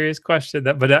as a serious question,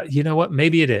 but you know what?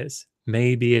 Maybe it is.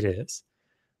 Maybe it is.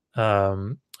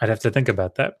 I'd have to think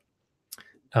about that.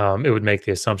 It would make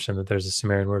the assumption that there's a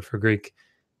Sumerian word for Greek.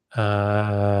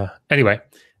 Anyway,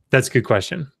 that's a good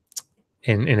question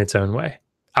in its own way.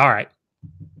 All right.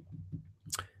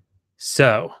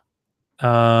 So,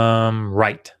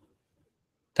 right.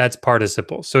 That's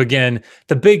participles. So again,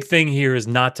 the big thing here is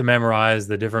not to memorize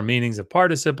the different meanings of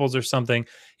participles or something.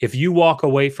 If you walk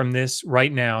away from this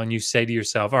right now and you say to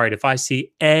yourself, all right, if I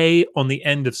see a on the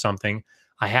end of something,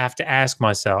 I have to ask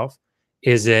myself,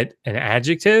 is it an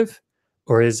adjective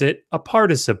or is it a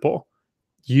participle?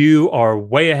 You are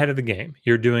way ahead of the game.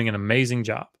 You're doing an amazing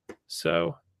job.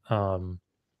 So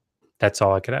that's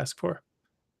all I could ask for.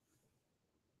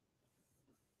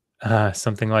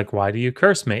 Something like, why do you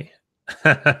curse me?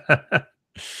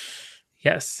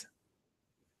 Yes.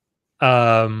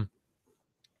 Um,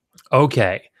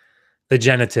 okay. The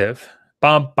genitive.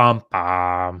 Bum, bum,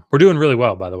 bum. We're doing really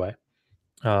well, by the way.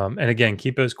 And again,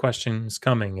 keep those questions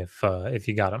coming if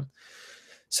you got them.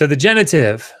 So the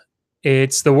genitive,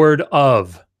 it's the word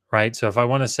of, right? So if I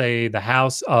want to say the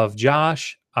house of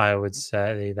Josh, I would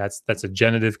say that's a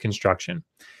genitive construction.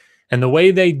 And the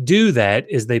way they do that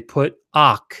is they put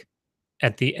ak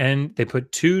at the end. They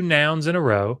put two nouns in a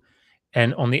row,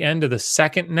 and on the end of the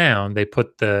second noun, they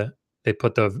put the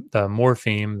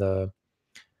morpheme,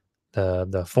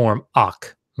 the form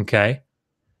ak. Okay.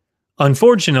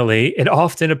 Unfortunately, it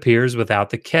often appears without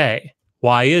the K.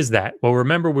 Why is that? Well,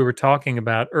 remember we were talking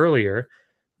about earlier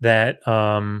that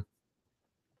um,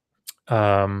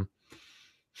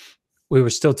 we were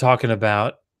still talking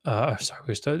about.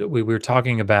 Sorry, we were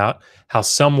talking about how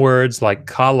some words like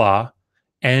kala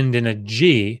end in a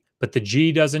G, but the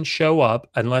G doesn't show up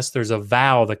unless there's a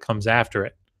vowel that comes after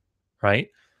it, right?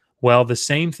 Well, the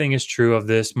same thing is true of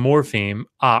this morpheme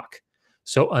ak.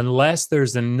 So unless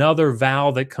there's another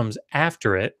vowel that comes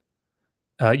after it,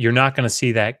 you're not going to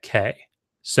see that K.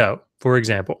 So, for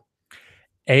example,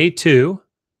 A2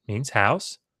 means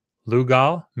house.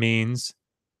 Lugal means,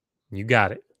 you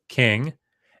got it, king.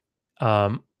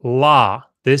 La,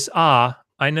 this I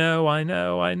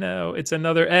know. It's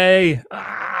another A.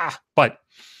 But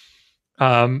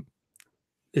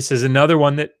this is another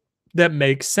one that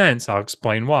makes sense. I'll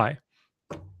explain why.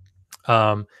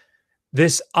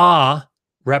 This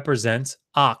represents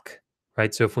ak,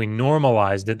 right? So if we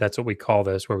normalized it, that's what we call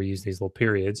this, where we use these little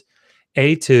periods.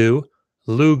 A2,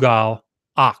 lugal,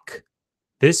 ak.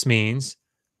 This means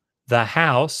the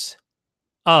house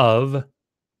of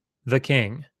the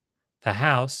king. The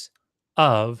house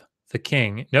of the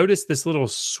king. Notice this little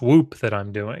swoop that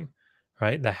I'm doing,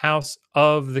 right? The house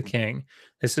of the king.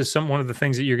 This is one of the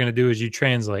things that you're going to do as you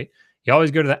translate. You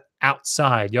always go to the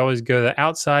outside. You always go to the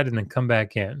outside and then come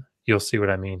back in. You'll see what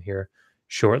I mean here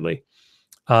shortly.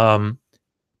 But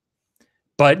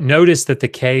notice that the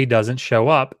K doesn't show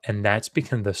up, and that's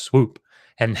because the swoop.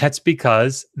 And that's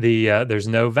because there's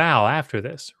no vowel after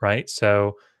this, right?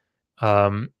 So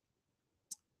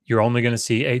you're only going to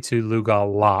see A2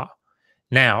 lugal la.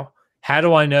 Now, how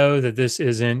do I know that this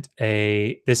isn't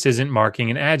marking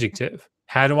an adjective?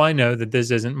 How do I know that this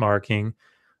isn't marking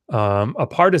a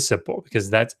participle?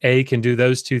 Because that's A can do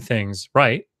those two things,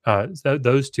 right?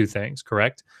 Those two things,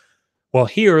 correct? Well,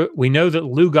 here we know that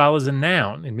lugal is a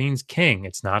noun. It means king.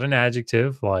 It's not an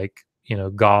adjective like,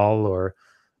 gal or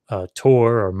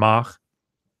tor or mach.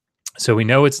 So we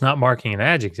know it's not marking an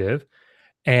adjective.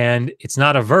 And it's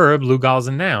not a verb. Lugal is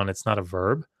a noun. It's not a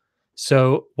verb.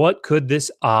 So what could this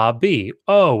be?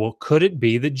 Oh, well, could it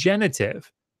be the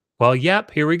genitive? Well, yep,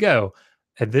 here we go.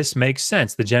 This makes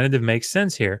sense. The genitive makes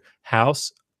sense here.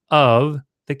 House of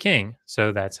the king.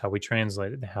 So that's how we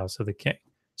translate it, the house of the king.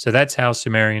 So that's how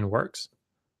Sumerian works.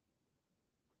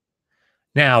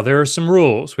 Now, there are some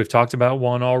rules. We've talked about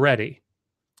one already.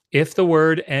 If the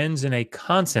word ends in a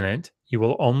consonant, you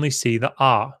will only see the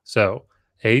So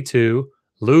A2,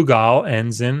 lugal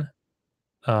ends in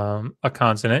a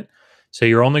consonant. So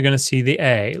you're only going to see the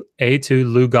A2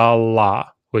 lugal la,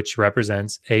 which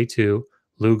represents A2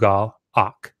 lugal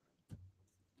ak.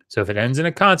 So if it ends in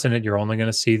a consonant, you're only going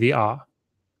to see the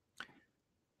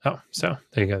Oh, so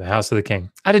there you go, the house of the king.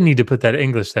 I didn't need to put that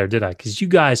English there, did I? Because you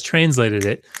guys translated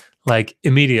it like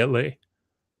immediately.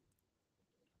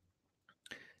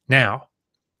 Now,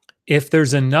 if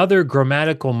there's another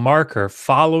grammatical marker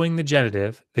following the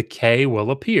genitive, the K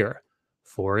will appear.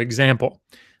 For example,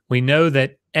 we know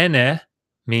that ene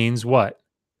means what?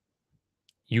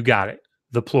 You got it,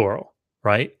 the plural,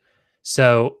 right?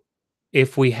 So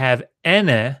if we have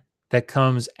ene that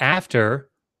comes after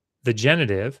the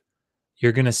genitive,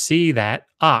 you're going to see that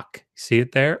ak. See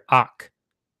it there? Ak.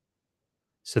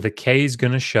 So the K is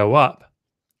going to show up.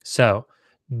 So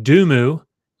dumu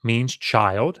means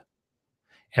child.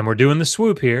 And we're doing the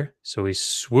swoop here. So we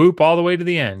swoop all the way to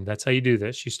the end. That's how you do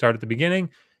this. You start at the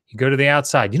beginning, you go to the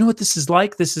outside. You know what this is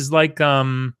like? This is like,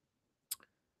 what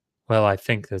Well, I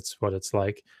think that's what it's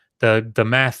like. The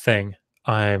math thing,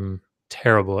 I'm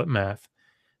terrible at math.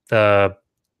 The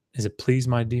Is it please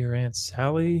my dear Aunt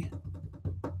Sally?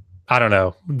 I don't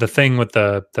know. The thing with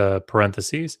the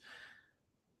parentheses.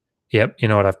 Yep, you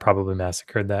know what? I've probably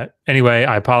massacred that. Anyway,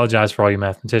 I apologize for all you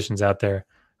mathematicians out there,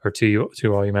 or to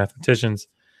all you mathematicians.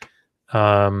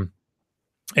 Um,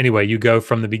 anyway, you go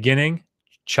from the beginning,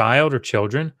 child or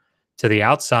children, to the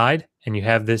outside, and you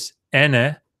have this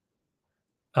ene,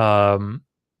 um,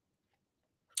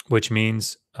 which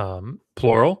means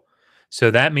plural.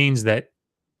 So that means that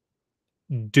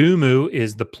dumu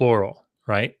is the plural,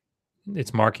 right?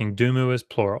 It's marking dumu as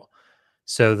plural.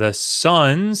 So the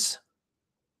sons,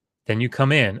 then you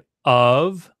come in,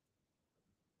 of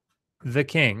the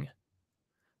king.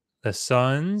 The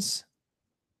sons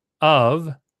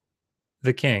of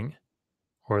the king,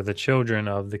 or the children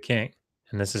of the king.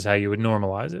 And this is how you would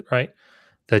normalize it, right?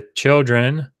 The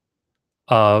children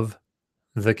of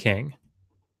the king.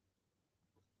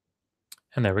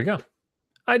 And there we go.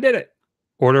 I did it.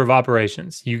 Order of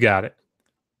operations. You got it.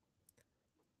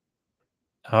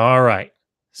 All right.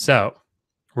 So,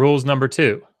 rules number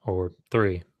 2 or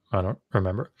 3. I don't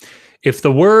remember. If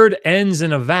the word ends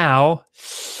in a vowel,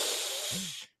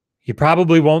 you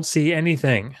probably won't see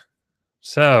anything.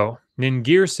 So,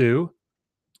 ningirsu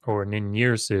or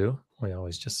ninyirsu. We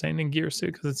always just say ningirsu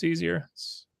because it's easier.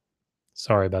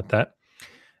 Sorry about that.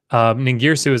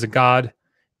 Ningirsu is a god.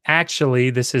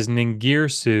 Actually, this is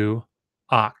Ningirsu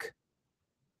Ak,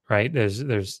 right?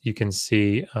 There's you can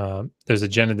see there's a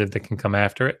genitive that can come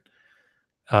after it.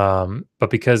 But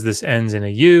because this ends in a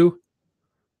U,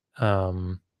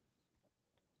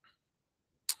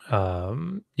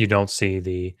 you don't see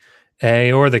the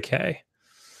A or the K.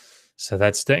 So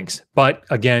that stinks. But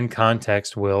again,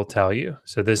 context will tell you.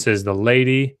 So this is the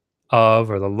lady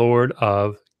of, or the lord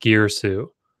of Girsu,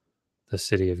 the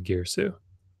city of Girsu.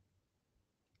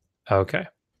 Okay.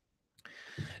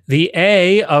 The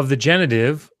A of the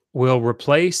genitive will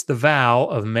replace the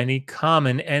vowel of many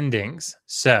common endings.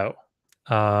 So,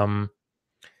 again,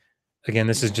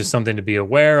 this is just something to be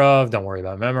aware of. Don't worry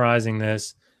about memorizing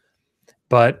this.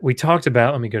 But we talked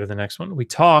about, let me go to the next one. We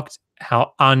talked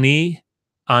how ani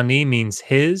means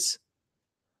his.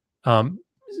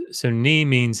 So ni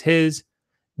means his.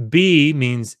 B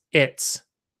means its.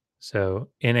 So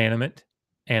inanimate,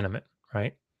 animate,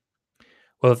 right?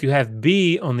 Well, if you have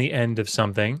B on the end of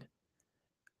something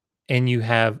and you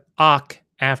have ak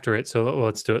after it, so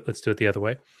let's do it. Let's do it the other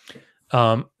way.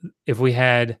 If we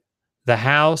had the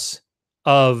house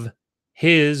of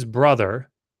his brother,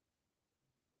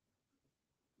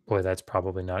 boy, that's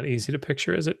probably not easy to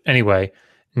picture, is it? Anyway,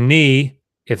 ni,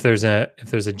 if there's a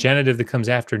genitive that comes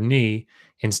after ni,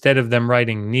 instead of them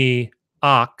writing ni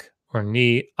ak or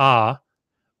ni a,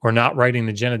 or not writing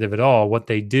the genitive at all, what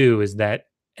they do is that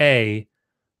a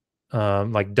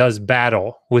like does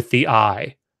battle with the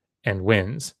I and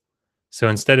wins. So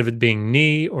instead of it being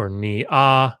ni or ni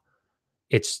a,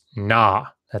 it's na.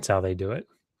 That's how they do it.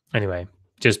 Anyway,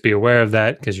 just be aware of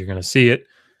that because you're going to see it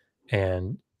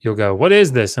and you'll go, what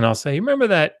is this? And I'll say, you remember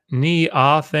that ni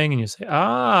a thing? And you say,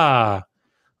 ah,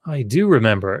 I do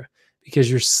remember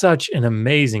because you're such an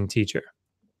amazing teacher.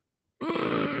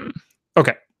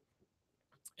 Okay.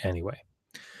 Anyway,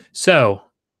 so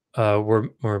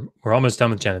we're almost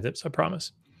done with genitives, I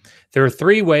promise. There are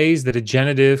 3 ways that a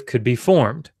genitive could be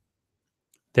formed.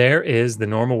 There is the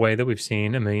normal way that we've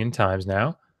seen a million times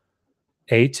now.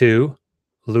 A2,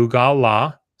 lugal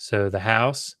la, so the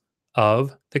house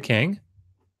of the king.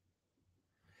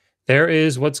 There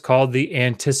is what's called the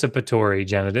anticipatory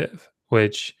genitive,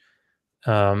 which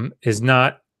is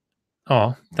not,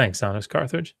 oh, thanks, Honest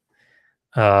Carthage.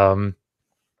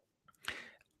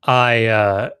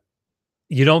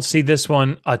 You don't see this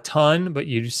one a ton, but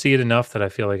you see it enough that I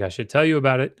feel like I should tell you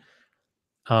about it.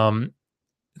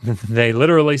 They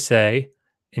literally say,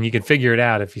 and you can figure it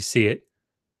out if you see it,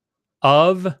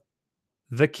 of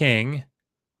the king,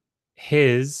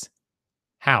 his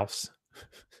house.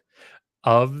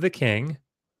 Of the king,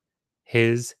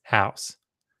 his house.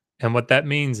 And what that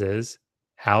means is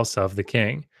house of the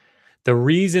king. The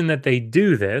reason that they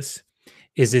do this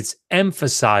is it's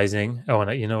emphasizing. Oh,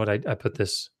 and you know what? I put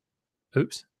this.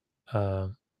 Oops. I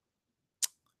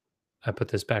put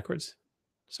this backwards.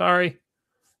 Sorry.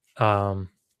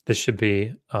 This should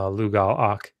be lugal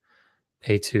ak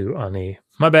a2 ani.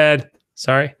 My bad.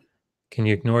 Sorry. Can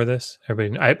you ignore this?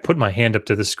 Everybody, I put my hand up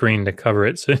to the screen to cover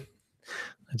it, so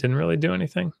I didn't really do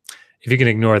anything. If you can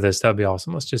ignore this, that'd be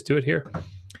awesome. Let's just do it here.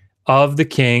 Of the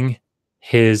king,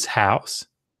 his house.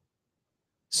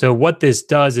 So what this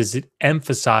does is it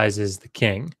emphasizes the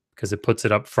king because it puts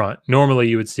it up front. Normally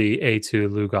you would see etu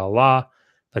lugal la,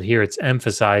 but here it's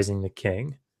emphasizing the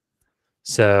king.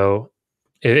 So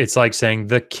it's like saying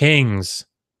the king's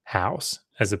house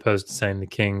as opposed to saying the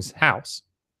king's house.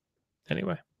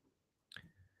 Anyway.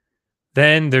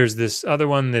 Then there's this other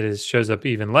one that shows up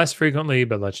even less frequently,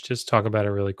 but let's just talk about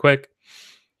it really quick.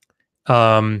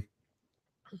 Actually,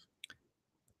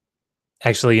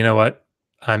 you know what?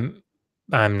 I'm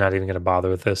not even going to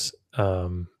bother with this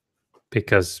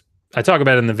because I talk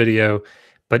about it in the video,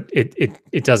 but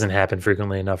it doesn't happen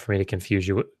frequently enough for me to confuse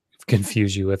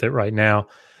you with it right now.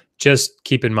 Just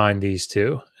keep in mind these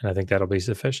two, and I think that'll be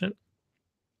sufficient.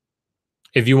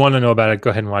 If you want to know about it, go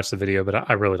ahead and watch the video, but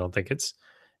I really don't think it's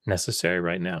necessary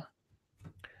right now.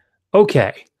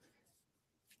 Okay.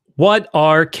 What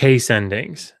are case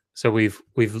endings? So we've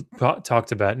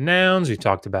talked about nouns, we've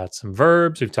talked about some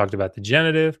verbs, we've talked about the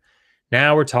genitive.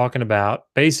 Now we're talking about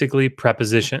basically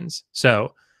prepositions.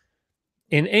 So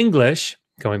in English,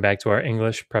 going back to our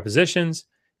English prepositions,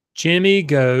 Jimmy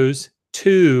goes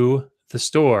to the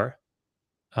store.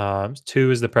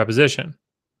 To is the preposition.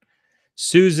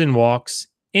 Susan walks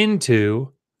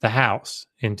into the house.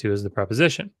 Into is the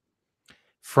preposition.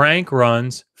 Frank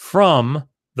runs from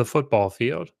the football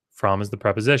field. From is the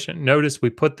preposition. Notice we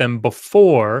put them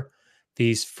before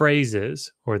these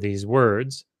phrases or these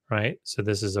words, right? So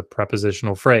this is a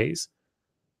prepositional phrase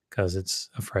because it's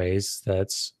a phrase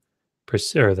that's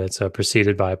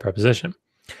preceded by a preposition.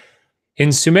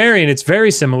 In Sumerian, it's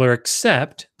very similar,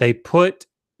 except they put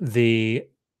the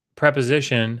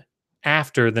preposition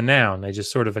after the noun. They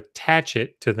just sort of attach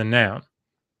it to the noun.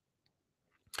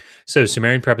 So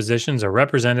Sumerian prepositions are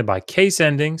represented by case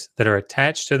endings that are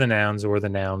attached to the nouns or the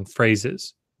noun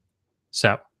phrases.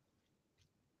 So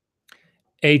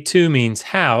etu means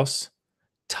house,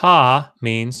 ta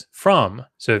means from.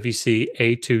 So if you see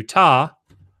etu ta,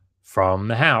 from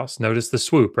the house, notice the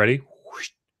swoop. Ready? Whoosh.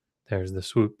 There's the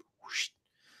swoop. Whoosh.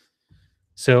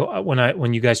 So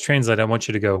when you guys translate, I want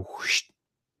you to go whoosh,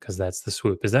 because that's the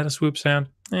swoop. Is that a swoop sound?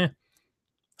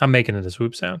 I'm making it a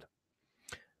swoop sound.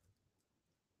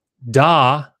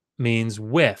 Da means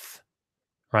with,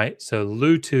 right? So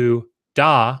lutu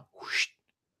da, whoosh,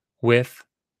 with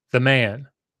the man.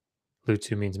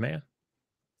 Lutu means man.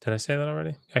 Did I say that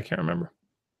already? I can't remember.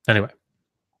 Anyway.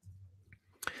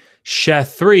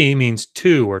 Shethri means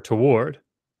to or toward.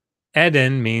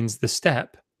 Eden means the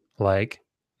step, like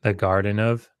the Garden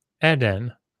of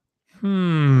Eden.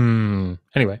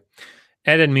 Anyway,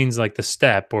 Eden means like the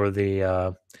step or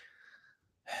the,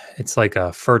 it's like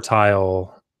a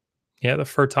fertile, the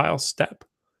fertile step.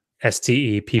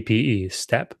 S-T-E-P-P-E,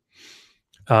 step.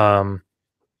 Or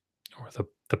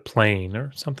the plain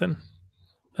or something.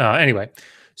 Anyway,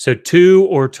 so to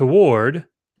or toward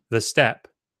the step.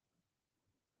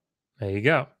 There you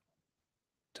go.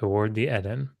 Toward the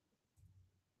Eden.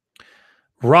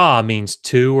 Ra means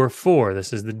to or for.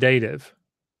 This is the dative.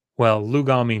 Well,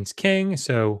 Lugal means king,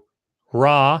 so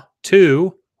Ra,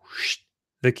 to,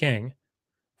 the king.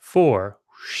 For,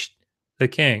 the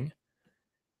king.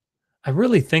 I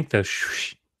really think the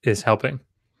is helping.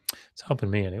 It's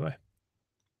helping me anyway.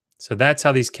 So that's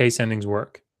how these case endings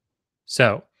work.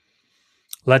 So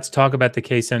let's talk about the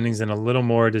case endings in a little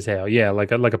more detail. Yeah,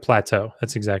 like a plateau.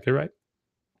 That's exactly right.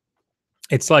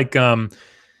 It's like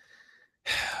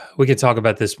we could talk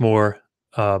about this more,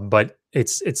 but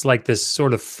it's like this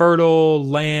sort of fertile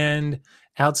land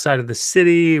outside of the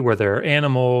city where there are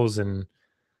animals and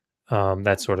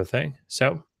that sort of thing.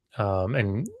 So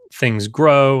and things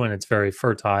grow and it's very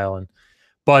fertile,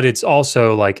 but it's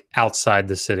also like outside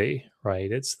the city,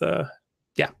 right? It's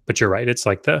but you're right. It's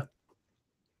like the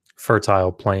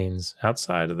fertile plains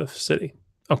outside of the city.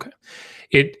 Okay.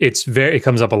 It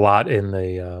comes up a lot in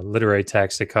the literary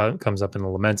text. It comes up in the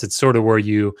laments. It's sort of where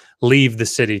you leave the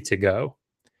city to go.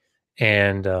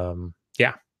 And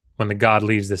when the god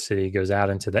leaves the city, he goes out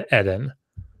into the Eden.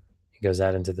 He goes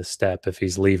out into the steppe if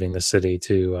he's leaving the city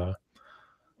to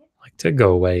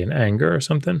go away in anger or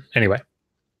something. Anyway.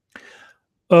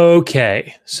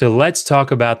 Okay, so let's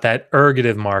talk about that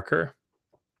ergative marker.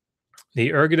 The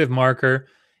ergative marker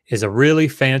is a really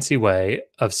fancy way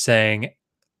of saying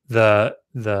the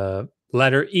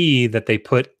letter E that they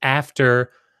put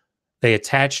after they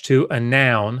attach to a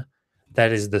noun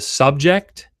that is the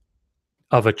subject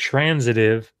of a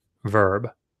transitive verb.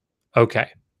 Okay.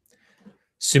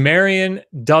 Sumerian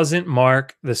doesn't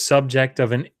mark the subject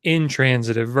of an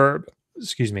intransitive verb.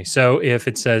 Excuse me. So if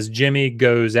it says Jimmy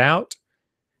goes out,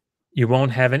 you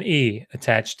won't have an E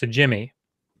attached to Jimmy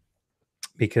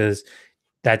because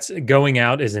that's going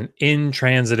out is an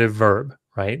intransitive verb,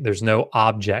 right? There's no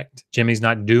object. Jimmy's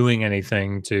not doing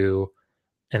anything to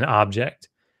an object.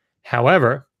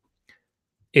 However,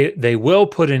 they will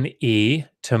put an E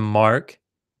to mark,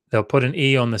 they'll put an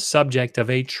E on the subject of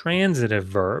a transitive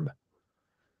verb.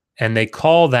 And they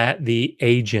call that the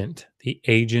agent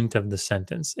of the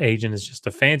sentence. Agent is just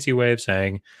a fancy way of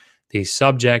saying the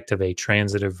subject of a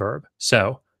transitive verb.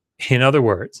 So, in other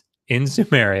words, in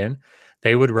Sumerian,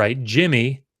 they would write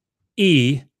Jimmy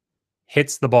E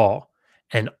hits the ball.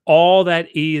 And all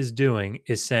that E is doing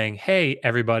is saying, hey,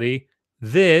 everybody,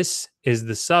 this is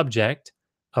the subject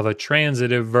of a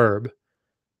transitive verb.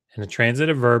 And a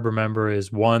transitive verb, remember,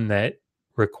 is one that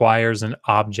requires an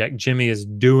object. Jimmy is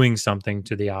doing something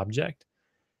to the object.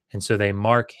 And so they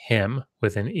mark him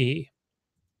with an E.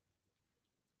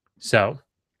 So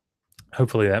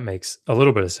hopefully that makes a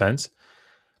little bit of sense.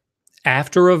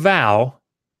 After a vowel,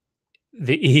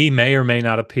 the E may or may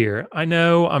not appear. I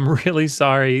know, I'm really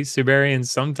sorry. Sumerian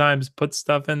sometimes puts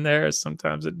stuff in there,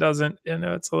 sometimes it doesn't. You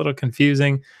know, it's a little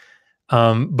confusing.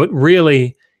 But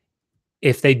really,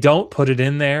 if they don't put it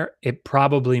in there, it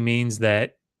probably means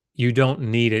that you don't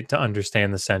need it to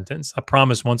understand the sentence. I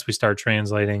promise once we start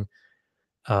translating,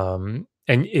 and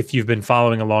if you've been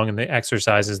following along in the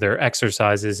exercises, there are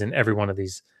exercises in every one of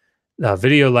these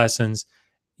video lessons.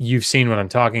 You've seen what I'm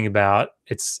talking about.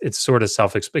 It's sort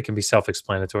of it can be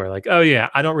self-explanatory. Like, oh yeah,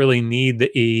 I don't really need the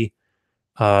E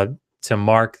to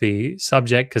mark the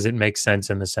subject because it makes sense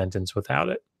in the sentence without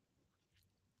it.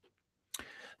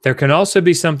 There can also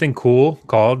be something cool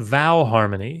called vowel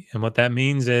harmony. And what that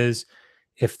means is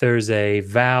if there's a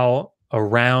vowel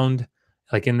around,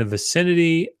 like in the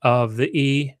vicinity of the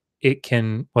E, it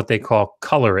can, what they call,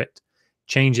 color it,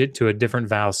 change it to a different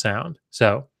vowel sound.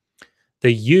 So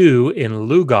the U in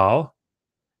Lugal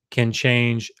can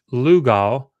change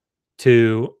Lugal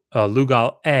to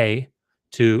Lugal A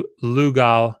to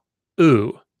Lugal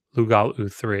U, Lugal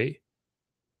U3.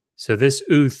 So this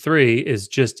U3 is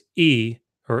just E,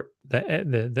 or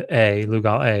the A,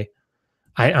 Lugal A.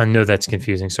 I know that's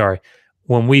confusing. Sorry.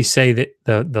 When we say that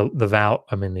the vowel,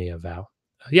 I mean the vowel,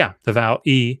 the vowel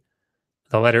E,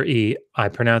 the letter E, I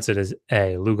pronounce it as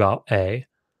A, Lugal A.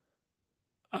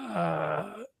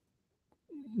 I'm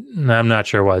not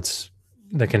sure what's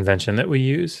the convention that we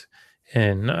use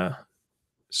in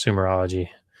Sumerology.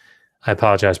 I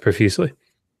apologize profusely.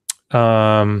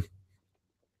 Okay.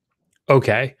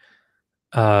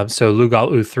 So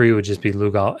Lugal U3 would just be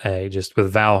Lugal A, just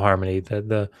with vowel harmony.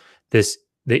 The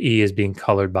E is being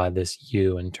colored by this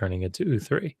U and turning it to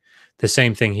U3. The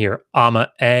same thing here.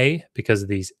 Ama A, because of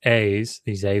these A's,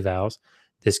 these A vowels,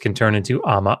 this can turn into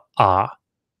Ama A.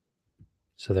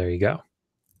 So there you go.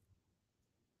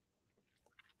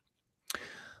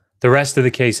 The rest of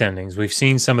the case endings, we've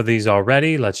seen some of these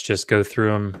already. Let's just go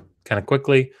through them kind of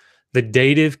quickly. The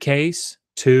dative case,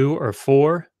 to or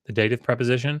for, the dative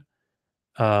preposition,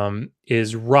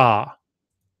 is Ra.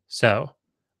 So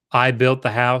I built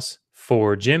the house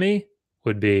for Jimmy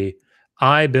would be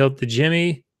I built the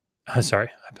Jimmy. Sorry,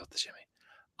 I built the Jimmy.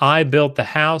 I built the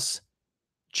house,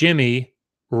 Jimmy,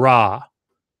 Ra,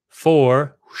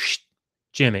 for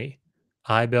Jimmy.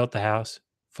 I built the house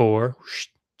for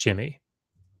Jimmy.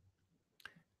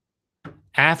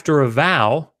 After a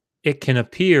vowel, it can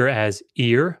appear as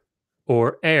ear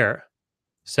or air.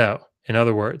 So, in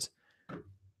other words,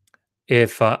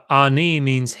 if Ani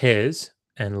means his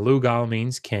and Lugal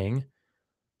means king,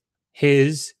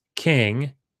 his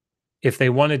king, if they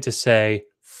wanted to say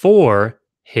for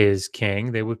his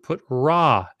king, they would put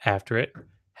Ra after it.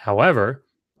 However,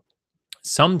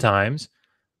 sometimes,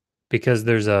 because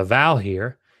there's a vowel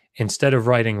here, instead of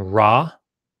writing Ra,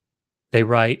 they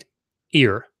write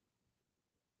ear.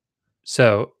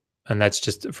 So, and that's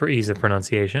just for ease of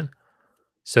pronunciation.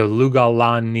 So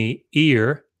Lugalani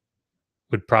ear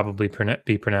would probably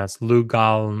be pronounced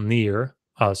Lugalnir.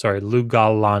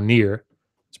 Lugalanir.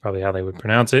 That's probably how they would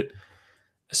pronounce it.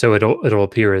 So it'll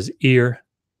appear as ear,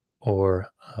 or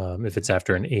if it's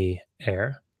after an E,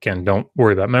 air. Again, don't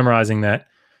worry about memorizing that.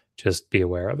 Just be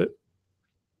aware of it.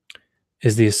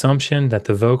 Is the assumption that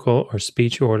the vocal or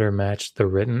speech order matched the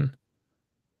written?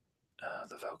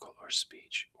 The vocal or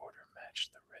speech order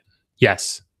matched the written.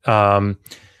 Yes.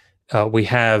 We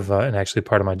have, and actually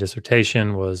part of my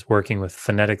dissertation was working with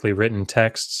phonetically written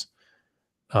texts,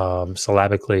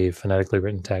 syllabically, phonetically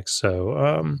written texts.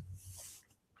 So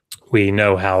we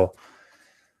know how,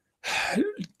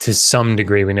 to some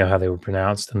degree, we know how they were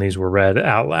pronounced, and these were read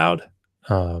out loud,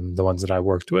 the ones that I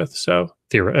worked with. So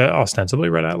ostensibly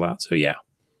read out loud. So yeah.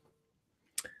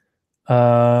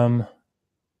 I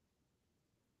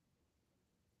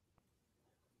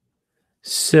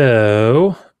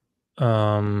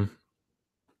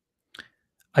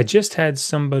just had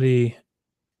somebody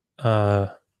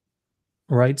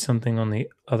write something on the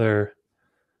other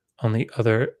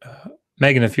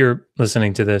Megan, if you're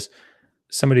listening to this,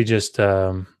 somebody just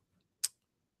YouTubed,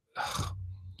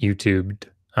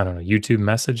 I don't know, YouTube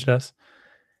messaged us.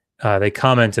 They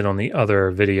commented on the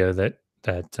other video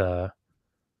that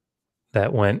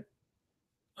went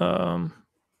um,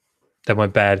 that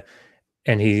went bad,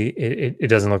 and it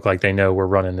doesn't look like they know we're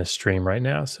running this stream right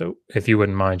now. So if you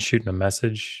wouldn't mind shooting a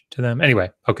message to them, anyway.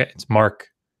 Okay, it's Mark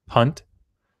Hunt.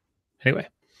 Anyway,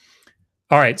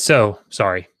 all right. So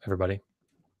sorry, everybody.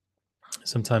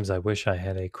 Sometimes I wish I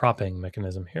had a cropping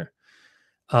mechanism here.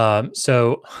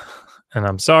 So, and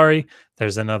I'm sorry.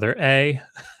 There's another A,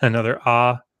 another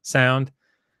ah sound,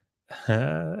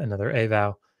 another A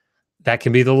vowel. That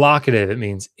can be the locative. It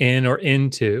means in or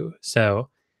into. So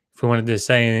if we wanted to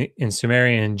say in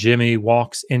Sumerian, Jimmy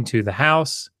walks into the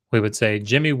house, we would say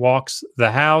Jimmy walks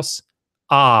the house.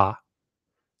 Ah.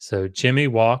 So Jimmy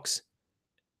walks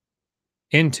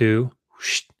into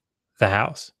the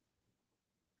house.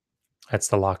 That's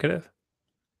the locative.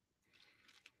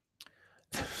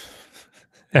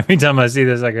 Every time I see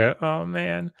this, I go, oh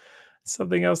man,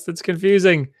 something else that's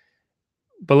confusing.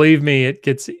 Believe me,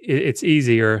 it's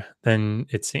easier than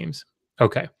it seems.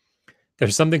 Okay.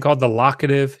 There's something called the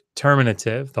locative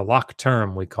terminative, the lock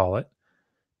term, we call it.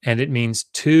 And it means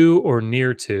to or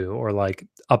near to, or like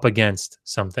up against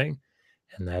something.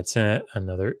 And that's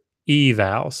another E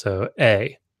vowel, so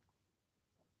A.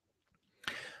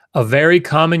 A very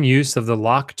common use of the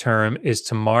lock term is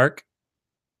to mark,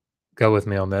 go with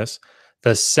me on this,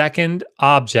 the second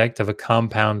object of a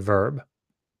compound verb.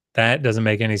 That doesn't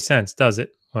make any sense, does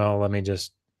it? Well, let me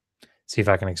just see if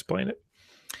I can explain it.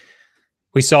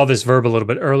 We saw this verb a little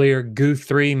bit earlier.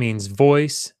 Gu3 means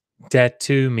voice.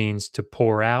 Det2 means to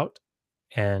pour out.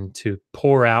 And to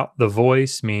pour out the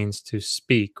voice means to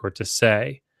speak or to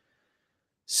say.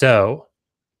 So,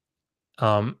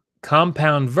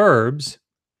 compound verbs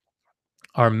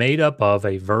are made up of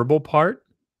a verbal part,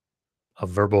 a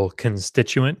verbal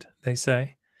constituent, they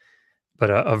say, but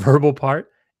a verbal part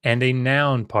and a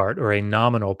noun part or a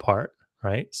nominal part,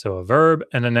 right? So a verb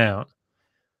and a noun.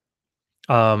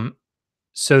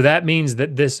 So that means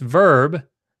that this verb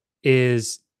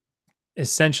is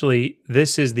essentially,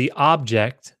 this is the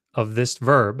object of this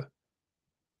verb.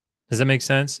 Does that make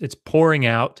sense? It's pouring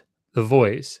out the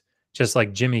voice, just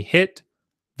like Jimmy hit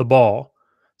the ball.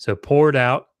 So poured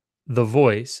out the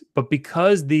voice. But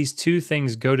because these two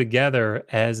things go together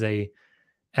as a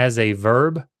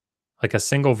verb, like a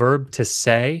single verb, to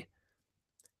say,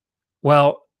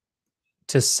 well,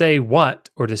 to say what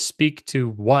or to speak to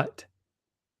what,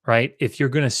 right? If you're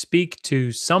going to speak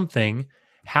to something,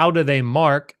 how do they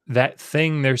mark that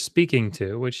thing they're speaking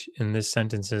to, which in this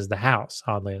sentence is the house,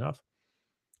 oddly enough?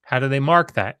 How do they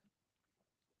mark that?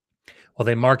 Well,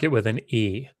 they mark it with an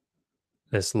E,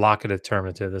 this locative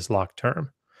terminative, this lock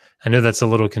term. I know that's a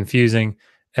little confusing.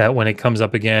 When it comes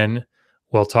up again,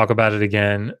 we'll talk about it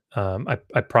again.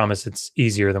 I promise it's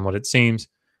easier than what it seems.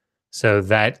 So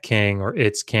that king or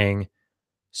its king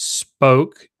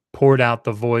spoke, poured out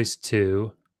the voice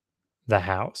to the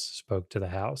house, spoke to the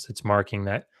house. It's marking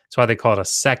that. That's why they call it a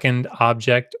second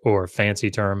object, or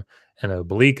fancy term, an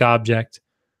oblique object.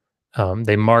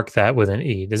 They mark that with an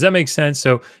E. Does that make sense?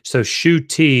 So shu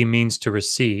T means to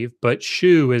receive, but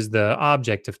shu is the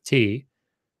object of T.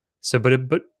 So,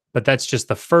 but that's just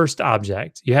the first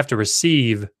object. You have to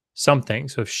receive something.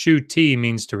 So if shu T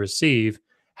means to receive,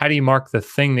 how do you mark the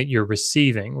thing that you're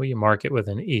receiving? Well, you mark it with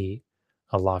an E,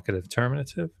 a locative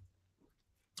terminative.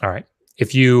 All right.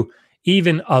 If you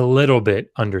even a little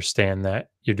bit understand that,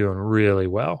 you're doing really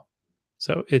well.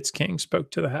 So its king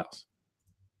spoke to the house.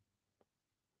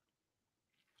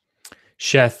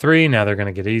 Sheth 3, now they're going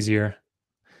to get easier.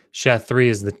 Sheth 3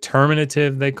 is the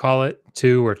terminative, they call it,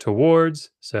 to or towards.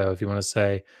 So if you want to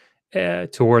say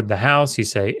toward the house, you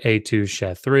say A2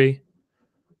 Sheth 3.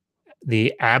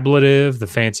 The ablative, the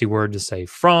fancy word to say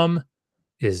from,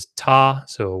 is ta,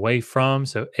 so away from.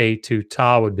 So A2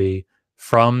 ta would be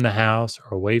from the house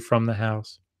or away from the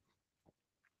house.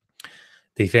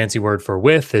 The fancy word for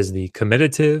with is the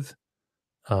comitative.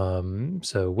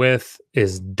 So with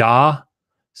is da.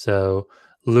 So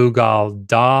lugal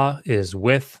da is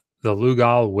with the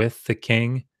lugal, with the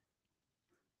king.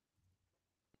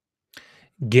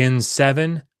 Gin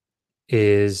 7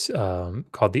 is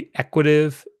called the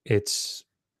equative. It's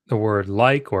the word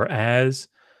like or as.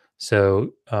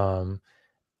 So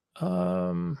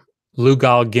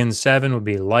lugal gin 7 would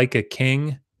be like a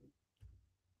king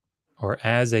or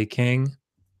as a king.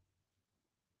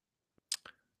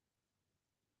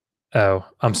 Oh,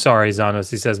 I'm sorry, Zanos.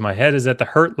 He says, my head is at the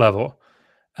hurt level.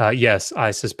 Yes,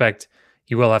 I suspect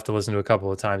You will have to listen to a couple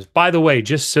of times. By the way,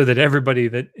 just so that everybody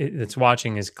that's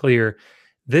watching is clear,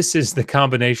 this is the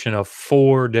combination of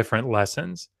 4 different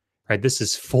lessons, right? This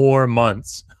is 4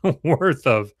 months worth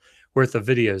of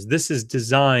videos. This is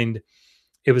designed,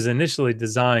 it was initially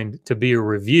designed to be a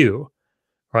review,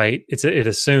 right? It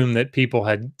assumed that people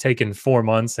had taken 4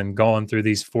 months and gone through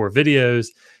these 4 videos,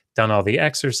 done all the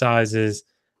exercises,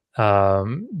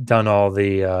 done all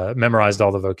the memorized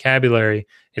all the vocabulary.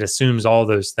 It assumes all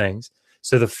those things.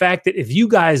 So the fact that if you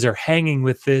guys are hanging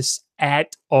with this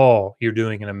at all, you're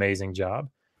doing an amazing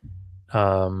job.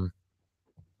 Like,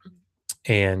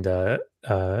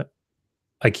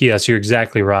 yes, you're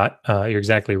exactly right. You're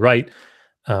exactly right.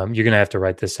 You're going to have to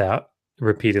write this out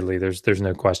repeatedly. There's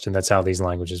no question. That's how these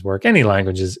languages work. Any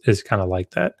language is kind of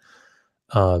like that.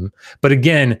 But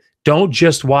again, don't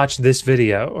just watch this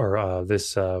video or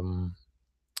this.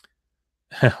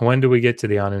 When do we get to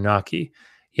the Anunnaki?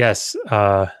 Yes.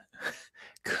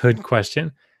 Good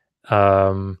question.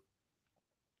 Yeah.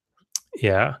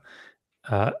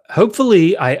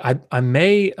 Hopefully, I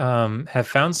may have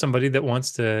found somebody that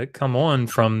wants to come on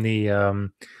from the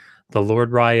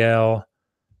Lord Rael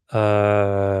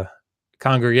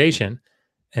congregation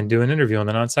and do an interview on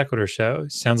the Non Sequitur show.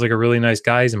 Sounds like a really nice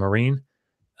guy. He's a Marine.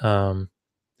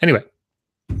 Anyway,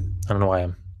 I don't know why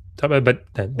I'm talking about it,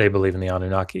 but they believe in the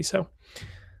Anunnaki, so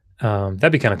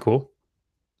that'd be kind of cool.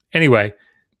 Anyway,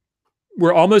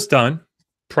 we're almost done.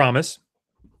 Promise.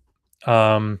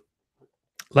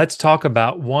 Let's talk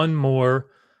about one more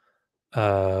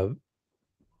form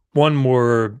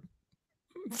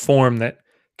that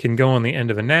can go on the end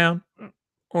of a noun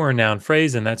or a noun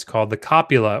phrase, and that's called the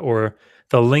copula or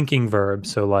the linking verb.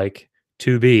 So like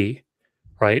to be,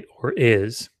 right, or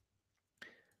is.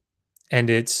 And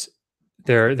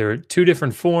there are 2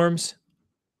 different forms.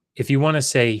 If you want to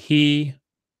say he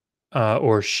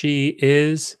or she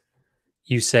is,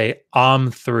 you say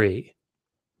am 3.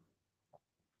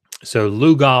 So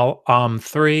Lugal am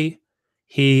 3,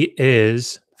 he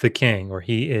is the king, or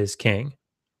he is king.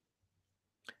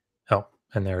 Oh,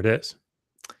 and there it is.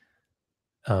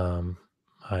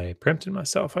 I preempted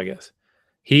myself, I guess.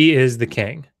 He is the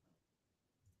king.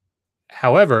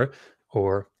 However,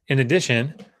 or in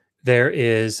addition, there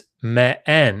is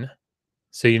me'en.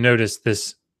 So you notice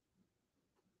this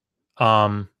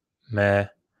me,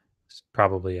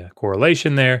 probably a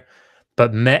correlation there,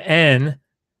 but me'en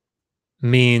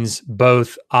means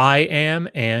both I am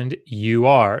and you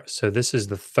are. So this is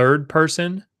the third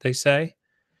person, they say,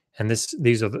 and this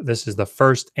is the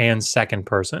first and second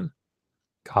person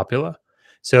copula.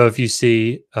 So if you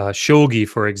see Shulgi,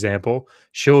 for example,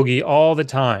 Shulgi all the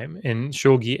time in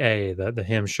Shulgi A, the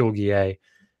hymn Shulgi A,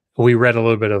 we read a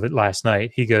little bit of it last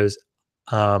night. He goes,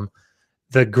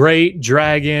 the great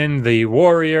dragon, the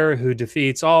warrior who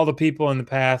defeats all the people in the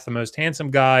path, the most handsome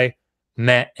guy,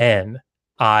 me'en,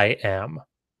 I am.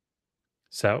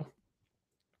 So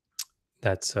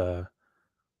that's how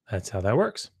that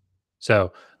works.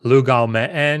 So Lugal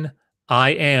me'en, I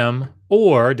am,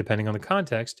 or depending on the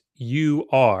context, you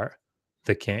are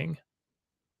the king.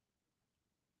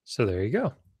 So there you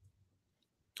go.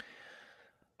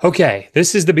 Okay,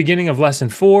 this is the beginning of lesson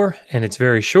 4, and it's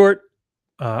very short.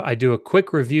 I do a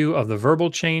quick review of the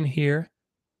verbal chain here.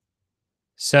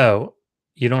 So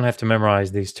you don't have to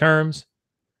memorize these terms.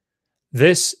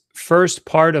 This first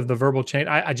part of the verbal chain,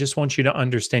 I just want you to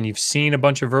understand. You've seen a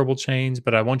bunch of verbal chains,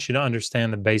 but I want you to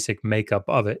understand the basic makeup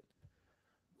of it.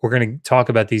 We're going to talk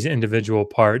about these individual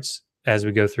parts as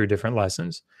we go through different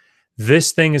lessons.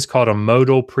 This thing is called a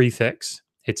modal prefix.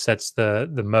 It sets the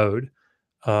mode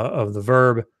of the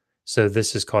verb. So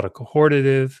this is called a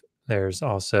cohortative. There's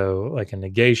also like a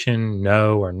negation,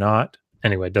 no or not.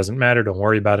 Anyway, it doesn't matter. Don't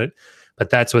worry about it. But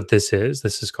that's what this is.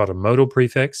 This is called a modal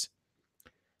prefix.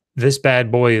 This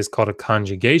bad boy is called a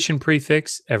conjugation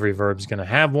prefix. Every verb is going to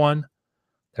have one.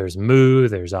 There's mu,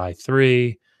 there's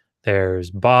I3,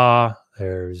 there's ba,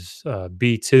 there's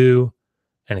B2.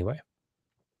 Anyway.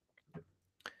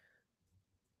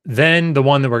 Then the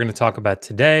one that we're going to talk about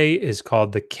today is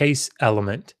called the case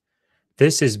element.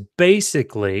 This is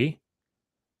basically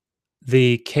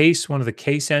one of the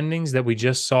case endings that we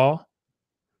just saw,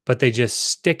 but they just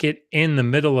stick it in the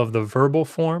middle of the verbal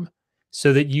form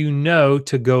so that you know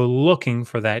to go looking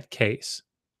for that case.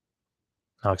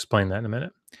 I'll explain that in a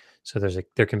minute. So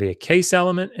there can be a case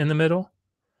element in the middle.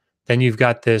 Then you've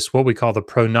got this, what we call the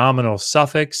pronominal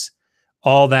suffix.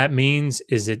 All that means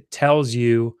is it tells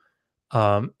you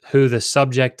who the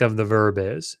subject of the verb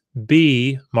is.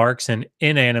 B marks an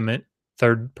inanimate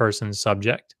third person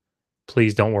subject.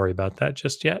 Please don't worry about that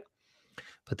just yet.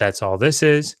 But that's all this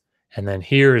is. And then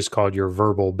here is called your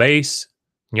verbal base.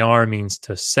 Nyar means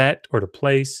to set or to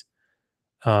place.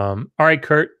 All right,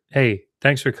 Kurt. Hey,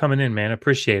 thanks for coming in, man.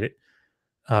 Appreciate it.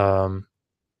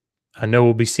 I know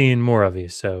we'll be seeing more of you.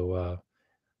 So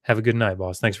have a good night,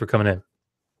 boss. Thanks for coming in.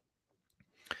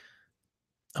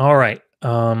 All right.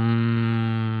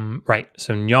 Right.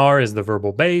 So Nyar is the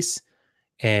verbal base.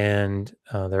 And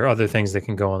there are other things that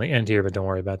can go on the end here, but don't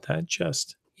worry about that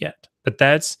just yet. But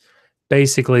that's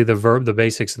basically the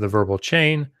basics of the verbal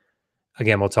chain.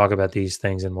 Again, we'll talk about these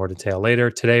things in more detail later.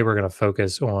 Today, we're going to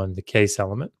focus on the case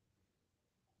element.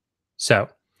 So,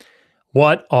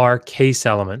 what are case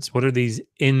elements? What are these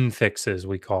infixes,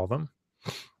 we call them?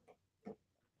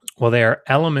 Well, they are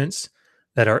elements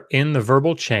that are in the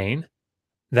verbal chain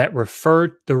that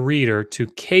refer the reader to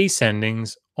case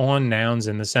endings on nouns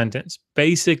in the sentence.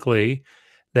 Basically,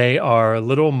 they are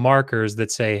little markers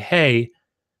that say, hey,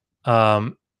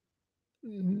 well,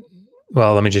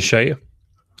 let me just show you.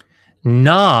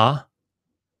 Na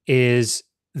is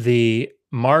the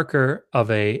marker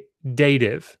of a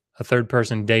dative, a third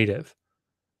person dative,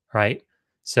 right?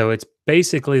 So it's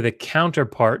basically the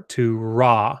counterpart to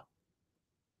ra,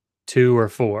 2 or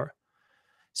 4.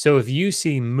 So if you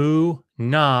see mu,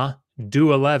 na,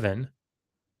 do 11,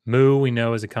 mu we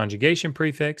know is a conjugation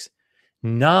prefix.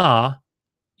 Na,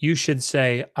 you should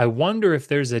say, I wonder if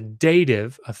there's a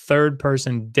dative, a third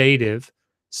person dative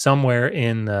somewhere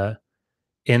in the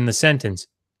sentence.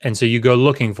 And so you go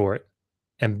looking for it.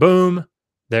 And boom,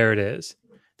 there it is.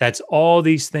 That's all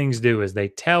these things do is they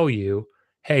tell you,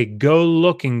 hey, go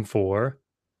looking for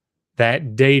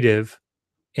that dative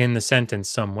in the sentence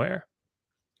somewhere.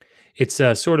 It's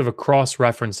a sort of a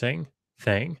cross-referencing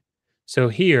thing. So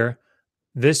here,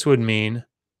 this would mean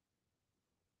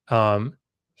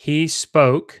he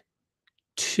spoke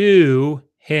to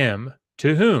him.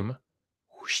 To whom?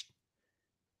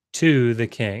 To the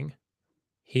king.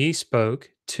 He spoke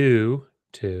to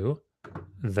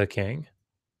the king.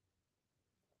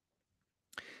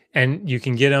 And you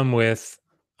can get them with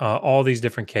all these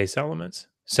different case elements.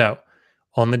 So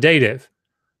on the dative,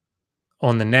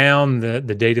 on the noun, the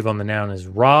dative on the noun is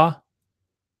ra.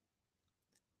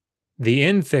 The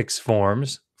infix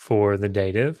forms for the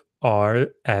dative are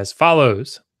as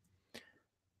follows.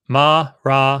 Ma,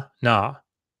 ra, na.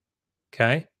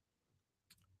 Okay?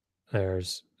 There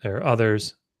are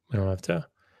others. We don't have to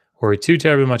worry too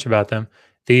terribly much about them.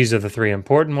 These are the three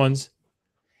important ones.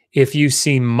 If you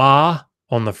see ma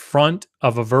on the front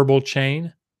of a verbal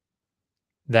chain,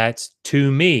 that's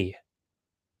to me.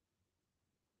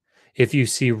 If you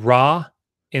see ra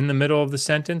in the middle of the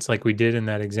sentence, like we did in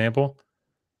that example,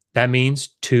 that means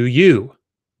to you.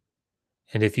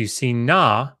 And if you see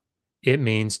na, it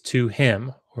means to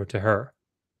him or to her.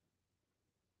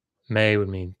 May would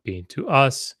mean being to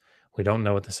us. We don't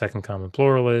know what the second common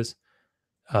plural is.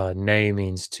 Ne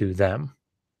means to them.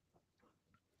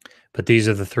 But these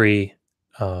are the three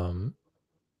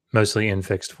mostly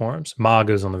infixed forms. Ma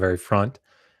goes on the very front.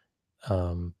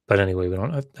 But anyway, we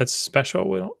don't. That's special.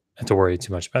 We don't have to worry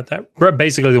too much about that.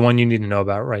 Basically, the one you need to know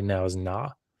about right now is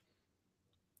na.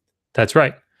 That's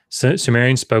right.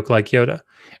 Sumerian spoke like Yoda.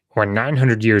 We're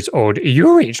 900 years old.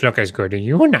 You each look as good.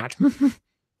 You are not.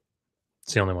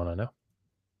 It's the only one I know.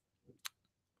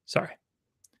 Sorry.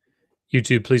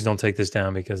 YouTube, please don't take this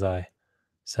down because I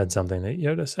said something that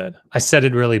Yoda said. I said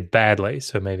it really badly,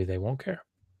 so maybe they won't care.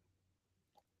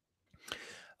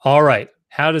 All right.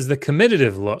 How does the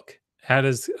comitative look? How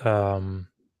does the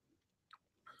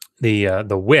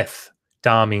with,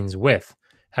 da means with,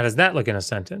 how does that look in a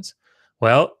sentence?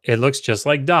 Well, it looks just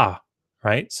like da,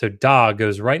 right? So da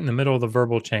goes right in the middle of the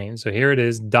verbal chain. So here it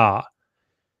is, da.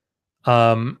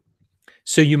 So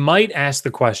you might ask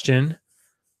the question,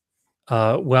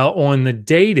 well, on the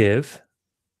dative,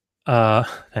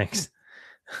 thanks.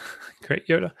 Great,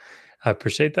 Yoda. I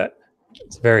appreciate that.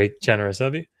 It's very generous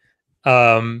of you.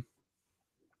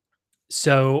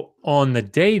 So on the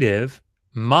dative,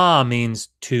 ma means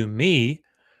to me,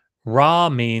 ra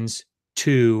means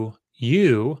to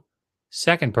you,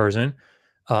 second person,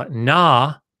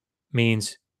 na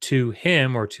means to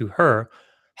him or to her.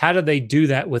 How do they do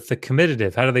that with the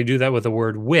comitative? How do they do that with the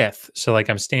word with? So like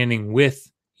I'm standing with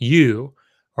you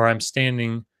or I'm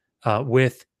standing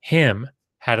with him.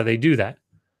 How do they do that?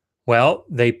 Well,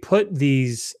 they put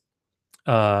these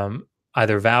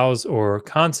either vowels or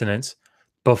consonants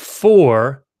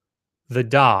before the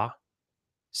da.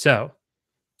 So,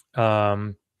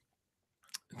 thank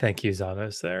you,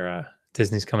 Zanos. There,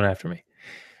 Disney's coming after me.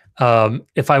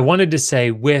 If I wanted to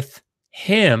say with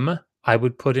him, I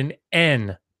would put an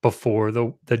N before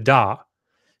the da.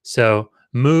 So,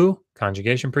 mu,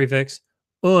 conjugation prefix,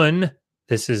 un,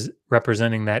 this is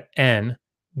representing that N,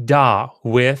 da,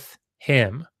 with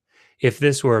him. If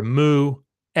this were mu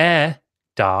e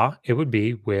da, it would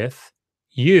be with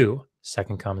you,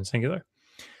 second common singular.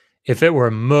 If it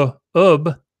were mu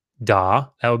ub da,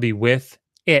 that would be with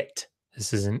it.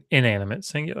 This is an inanimate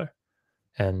singular,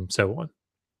 and so on.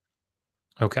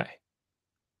 Okay.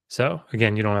 So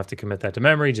again, you don't have to commit that to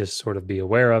memory, just sort of be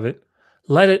aware of it.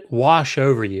 Let it wash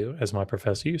over you, as my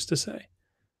professor used to say.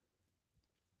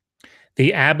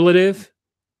 The ablative,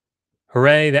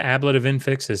 hooray, the ablative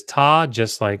infix is ta,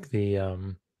 just like the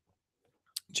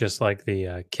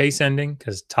case ending,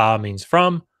 because ta means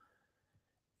from.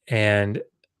 And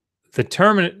the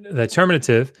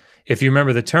terminative, if you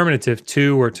remember the terminative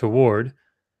to or toward,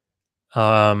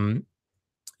 that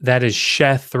is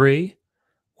she3.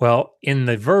 Well, in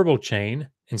the verbal chain,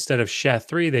 instead of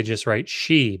she3, they just write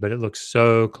she, but it looks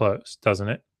so close, doesn't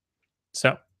it?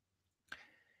 So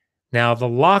now the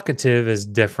locative is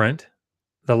different.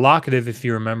 The locative, if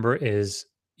you remember, is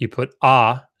you put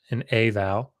an a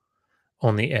vowel,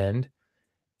 on the end.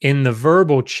 In the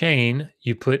verbal chain,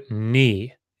 you put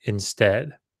ni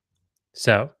instead.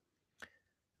 So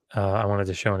I wanted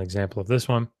to show an example of this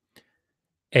one.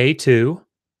 A2,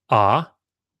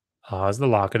 is the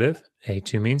locative.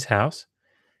 A2 means house.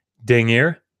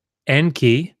 Dingir,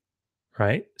 enki,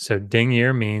 right? So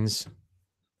dingir means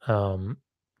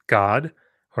god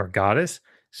or goddess.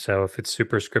 So if it's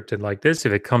superscripted like this,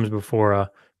 if it comes before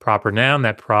a proper noun,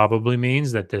 that probably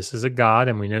means that this is a god,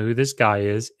 and we know who this guy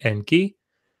is, Enki.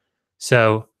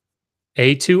 So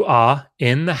A2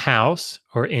 in the house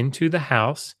or into the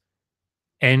house,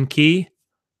 Enki,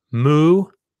 mu,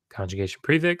 conjugation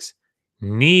prefix,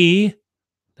 ni,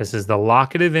 this is the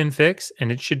locative infix,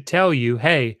 and it should tell you,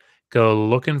 hey, go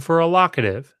looking for a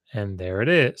locative, and there it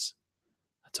is.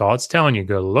 That's all it's telling you.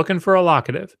 Go looking for a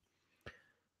locative.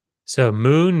 So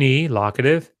mu, ni,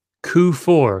 locative,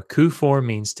 ku4. Ku4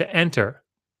 means to enter.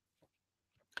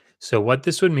 So what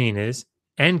this would mean is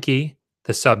enki,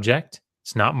 the subject,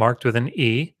 it's not marked with an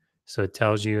e, so it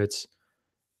tells you it's,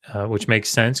 which makes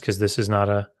sense because this is not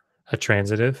a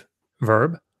transitive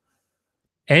verb.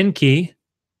 Enki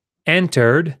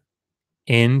entered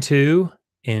into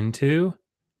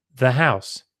the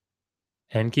house.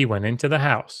 Enki went into the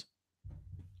house.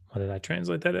 What did I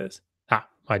translate that as?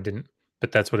 I didn't,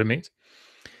 but that's what it means.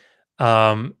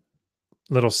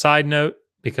 Little side note,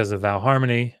 because of vowel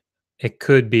harmony, it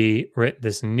could be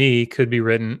this ni could be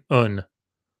written un.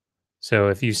 So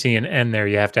if you see an n there,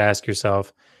 you have to ask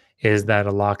yourself, is that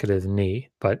a locative ni?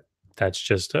 But that's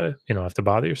just you don't have to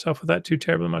bother yourself with that too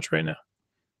terribly much right now.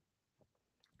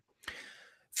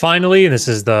 Finally, this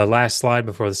is the last slide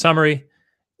before the summary.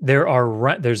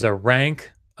 There's a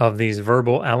rank of these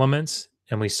verbal elements,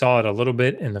 and we saw it a little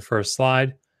bit in the first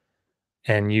slide.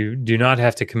 And you do not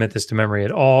have to commit this to memory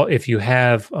at all. If you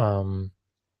have,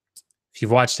 if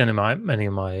you've watched any of my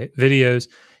videos,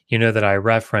 you know that I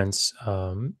reference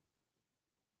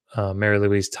Mary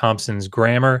Louise Thompson's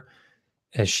grammar.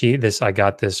 I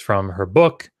got this from her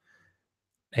book,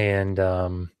 and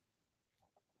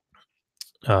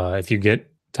if you get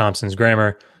Thompson's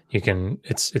grammar, you can.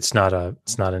 It's not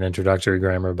an introductory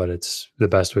grammar, but it's the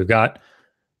best we've got.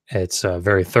 It's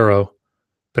very thorough.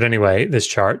 But anyway, this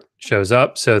chart shows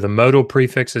up. So the modal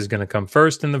prefix is going to come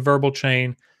first in the verbal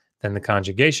chain, then the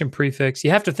conjugation prefix.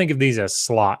 You have to think of these as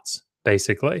slots,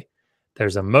 basically.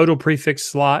 There's a modal prefix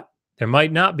slot. There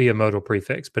might not be a modal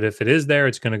prefix, but if it is there,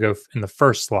 it's going to go in the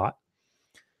first slot.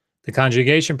 The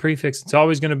conjugation prefix, it's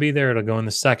always going to be there. It'll go in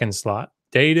the second slot.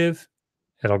 Dative,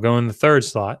 it'll go in the third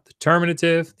slot. The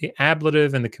terminative, the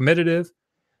ablative, and the comitative,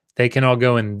 they can all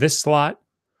go in this slot.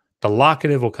 The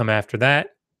locative will come after that,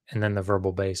 and then the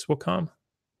verbal base will come.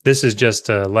 This is just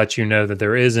to let you know that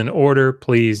there is an order.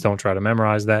 Please don't try to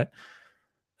memorize that.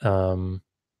 Yeah,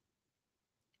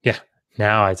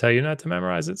 now I tell you not to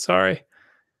memorize it. Sorry.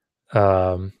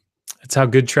 That's how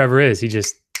good Trevor is. He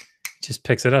just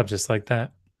picks it up just like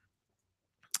that.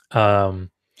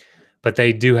 But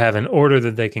they do have an order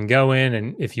that they can go in,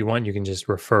 and if you want, you can just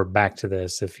refer back to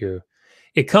this.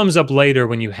 It comes up later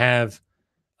when you have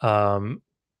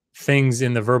things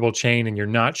in the verbal chain and you're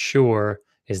not sure,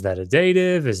 is that a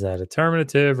dative, is that a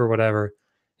terminative, or whatever?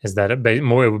 Is that it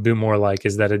would be more like,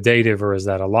 is that a dative or is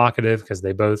that a locative? Because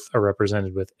they both are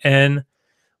represented with N.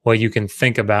 Well, you can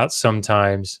think about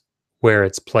sometimes where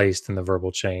it's placed in the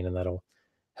verbal chain, and that'll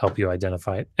help you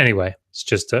identify it. Anyway, it's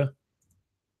just to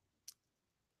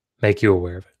make you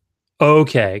aware of it.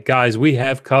 Okay, guys, we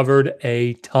have covered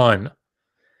a ton,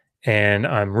 and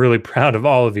I'm really proud of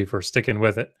all of you for sticking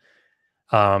with it.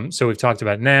 So we've talked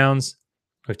about nouns,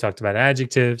 we've talked about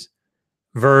adjectives,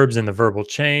 verbs in the verbal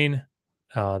chain,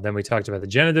 then we talked about the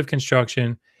genitive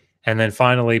construction, and then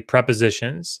finally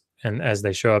prepositions. and as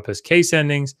they show up as case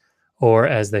endings or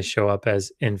as they show up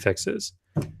as infixes.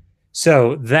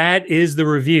 So that is the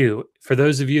review. For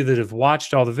those of you that have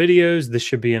watched all the videos, this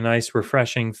should be a nice,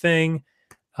 refreshing thing.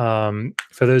 For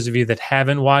those of you that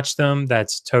haven't watched them,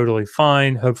 that's totally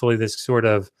fine. Hopefully this sort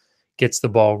of gets the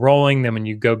ball rolling. Then when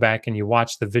you go back and you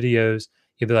watch the videos,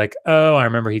 you'll be like, oh, I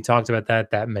remember he talked about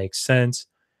that. That makes sense.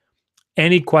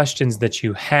 Any questions that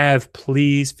you have,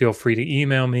 please feel free to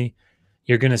email me.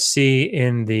 You're going to see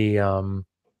in the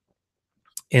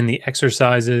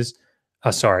exercises,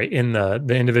 in the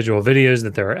individual videos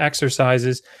that there are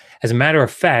exercises. As a matter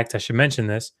of fact, I should mention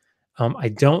this. I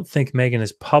don't think Megan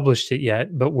has published it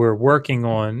yet, but we're working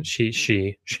on.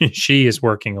 She is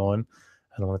working on.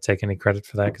 I don't want to take any credit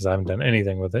for that because I haven't done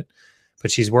anything with it.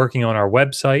 But she's working on our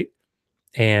website,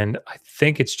 and I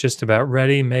think it's just about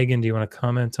ready. Megan, do you want to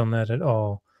comment on that at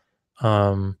all?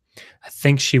 I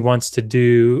think she wants to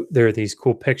do. There are these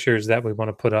cool pictures that we want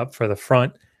to put up for the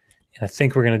front, and I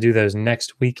think we're going to do those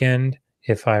next weekend,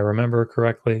 if I remember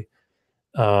correctly.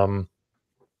 But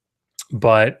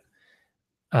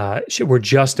we're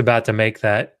just about to make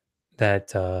that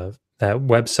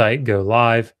website go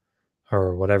live,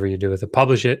 or whatever you do with it,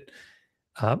 publish it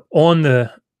on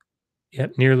the.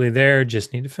 Yep, nearly there.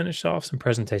 Just need to finish off some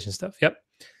presentation stuff. Yep.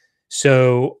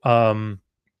 So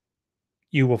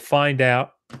you will find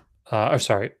out. I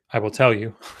will tell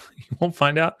you. You won't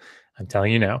find out. I'm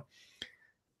telling you now.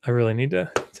 I really need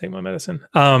to take my medicine.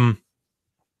 What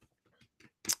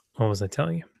was I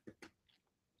telling you?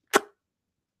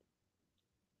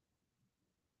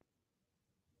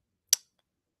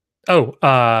 Oh,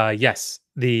 yes.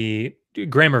 The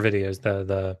grammar videos,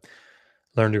 the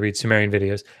Learn to Read Sumerian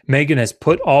videos. Megan has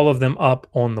put all of them up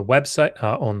on the website,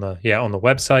 on the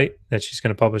website that she's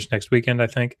going to publish next weekend, I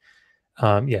think.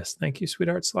 Yes, thank you,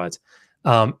 sweetheart slides.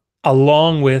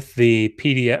 Along with the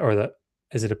PDF, or the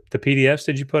PDFs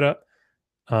did you put up?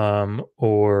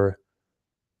 PDFs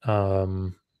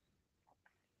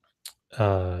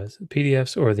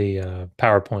or the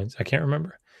PowerPoints? I can't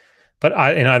remember. But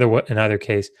in either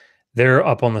case, they're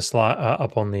up on the slide,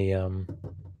 up on the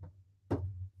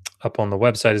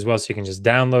website as well, so you can just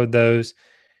download those.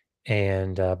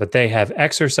 And but they have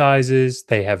exercises,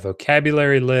 they have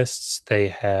vocabulary lists, they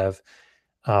have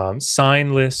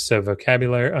sign lists, so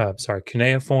vocabulary.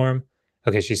 Cuneiform.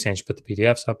 Okay, she's saying she put the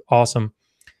PDFs up. Awesome.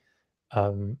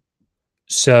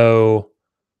 So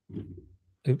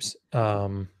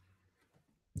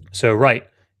right,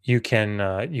 you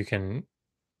can.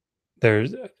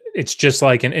 It's just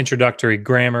like an introductory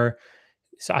grammar.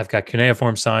 So I've got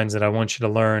cuneiform signs that I want you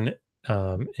to learn,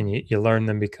 and you learn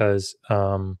them because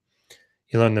you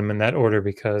learn them in that order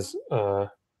because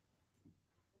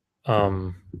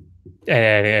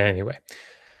anyway.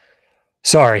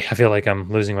 Sorry, I feel like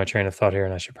I'm losing my train of thought here,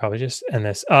 and I should probably just end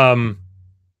this.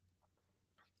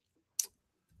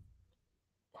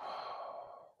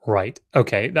 Right.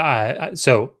 Okay.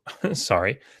 So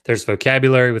sorry. There's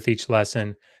vocabulary with each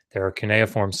lesson. There are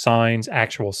cuneiform signs,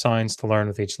 actual signs to learn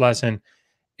with each lesson.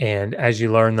 And as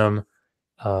you learn them,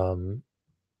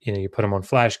 you put them on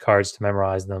flashcards to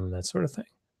memorize them, that sort of thing.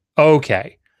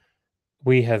 Okay.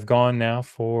 We have gone now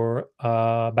for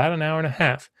about an hour and a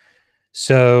half.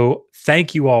 So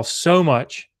thank you all so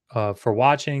much for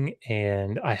watching.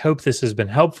 And I hope this has been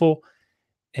helpful.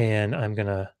 And I'm going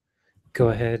to go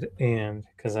ahead and,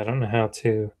 because I don't know how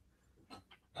to,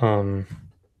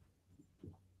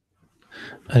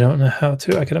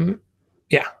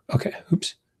 yeah, okay,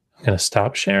 oops. I'm going to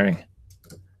stop sharing,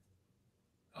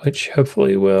 which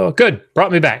hopefully will, good,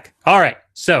 brought me back. All right,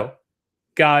 so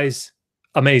guys,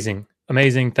 amazing.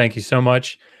 Thank you so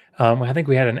much. I think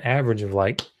we had an average of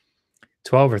like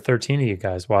 12 or 13 of you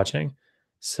guys watching.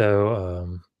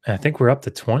 So I think we're up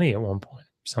to 20 at one point,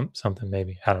 something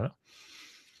maybe, I don't know.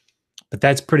 But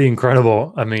that's pretty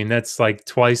incredible. I mean, that's like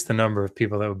twice the number of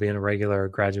people that would be in a regular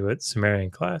graduate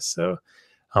Sumerian class. So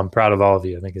I'm proud of all of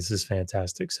you. I think this is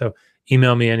fantastic. So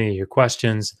email me any of your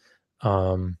questions.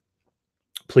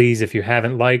 Please, if you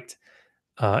haven't liked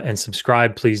and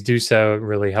subscribed, please do so. It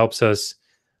really helps us,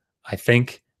 I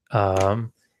think. Yeah,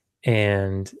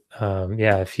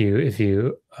 if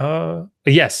you,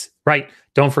 yes, right.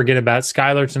 Don't forget about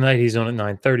Skylar tonight. He's on at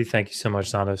 9:30. Thank you so much,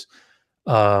 Santos.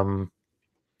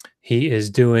 He is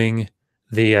doing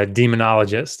the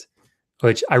demonologist,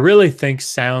 which I really think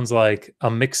sounds like a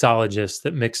mixologist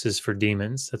that mixes for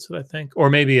demons. That's what I think. Or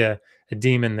maybe a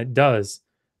demon that does,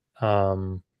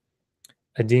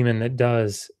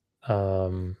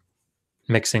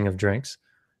 mixing of drinks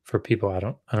for people. I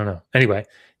don't know. Anyway,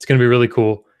 it's going to be really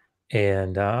cool.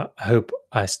 And I hope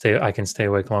I can stay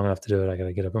awake long enough to do it. I got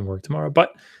to get up and work tomorrow.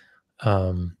 But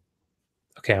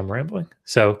Okay, I'm rambling.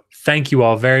 So thank you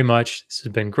all very much. This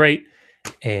has been great.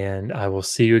 And I will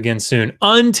see you again soon.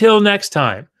 Until next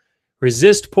time,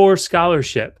 resist poor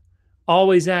scholarship.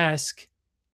 Always ask,